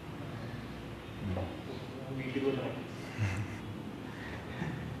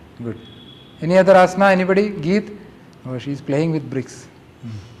 Good. Any other asana? Anybody? Geet? Oh, she's playing with bricks.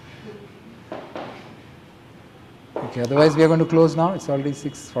 Okay, otherwise we are going to close now. It's already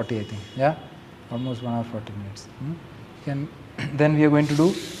 6:40, I think. Yeah, almost 1 hour 40 minutes. Then we are going to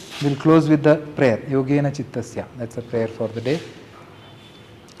do. We'll close with the prayer. Yogena Chittasya. That's a prayer for the day.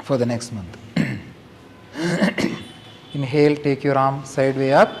 For the next month. Inhale, take your arm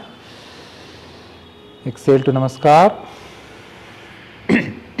sideway up. Exhale to Namaskar.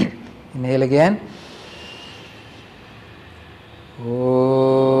 Inhale again.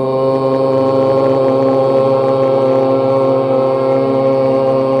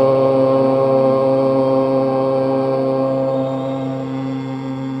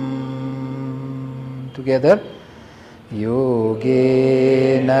 Together.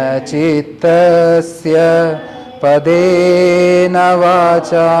 Yogena Chittasya Padena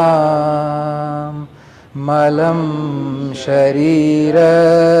Vacham Malam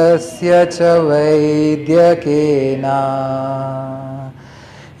Sharirasya Cha Vaidyakena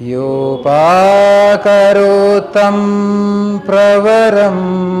Yopakarotam Pravaram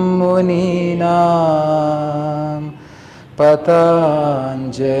Muninam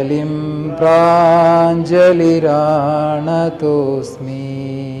Patanjalim Pranjaliranatosmi.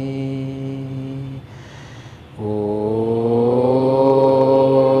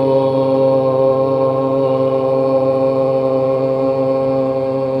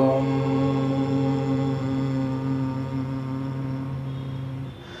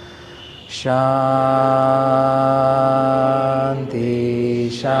 Shanti,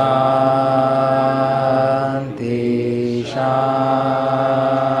 Shanti, Shanti.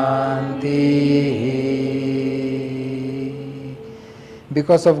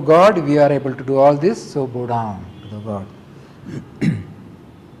 Because of God, we are able to do all this, so bow down to the God.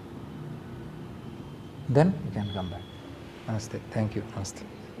 Then you can come back. Namaste. Thank you. Namaste.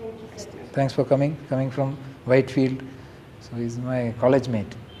 Thanks for coming from Whitefield. So he's my college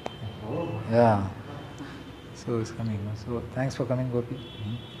mate. Yeah. So he's coming. So thanks for coming, Gopi.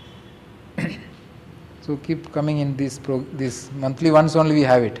 So keep coming in this monthly once only we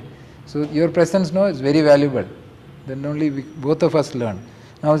have it. So your presence is very valuable. Then only both of us learn.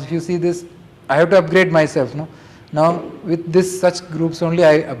 Now if you see this, I have to upgrade myself. Now with such groups only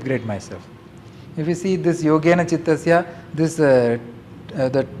I upgrade myself. If you see this Yogena Chittasya, this the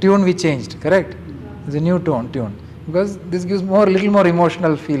tune we changed, correct? It's a new tune. Because this gives little more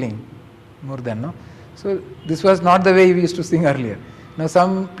emotional feeling, more than, no? So this was not the way we used to sing earlier. Now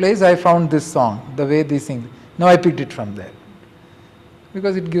some place I found this song, the way they sing. Now I picked it from there.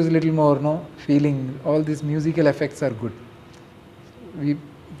 Because it gives a little more feeling. All these musical effects are good.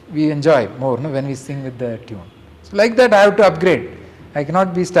 We enjoy more when we sing with the tune. So like that I have to upgrade. I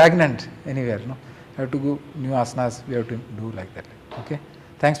cannot be stagnant anywhere. I have to go new asanas. We have to do like that. Okay.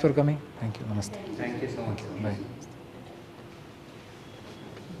 Thanks for coming. Thank you. Namaste. Thank you so much. Bye.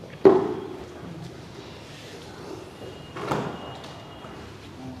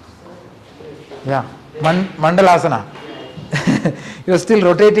 Yeah, Mandalasana. You are still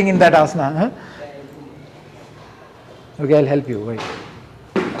rotating in that asana. Huh? Okay, I'll help you. Wait.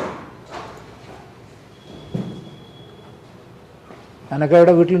 Anaka,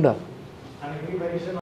 വീട്ടിലുണ്ടോ?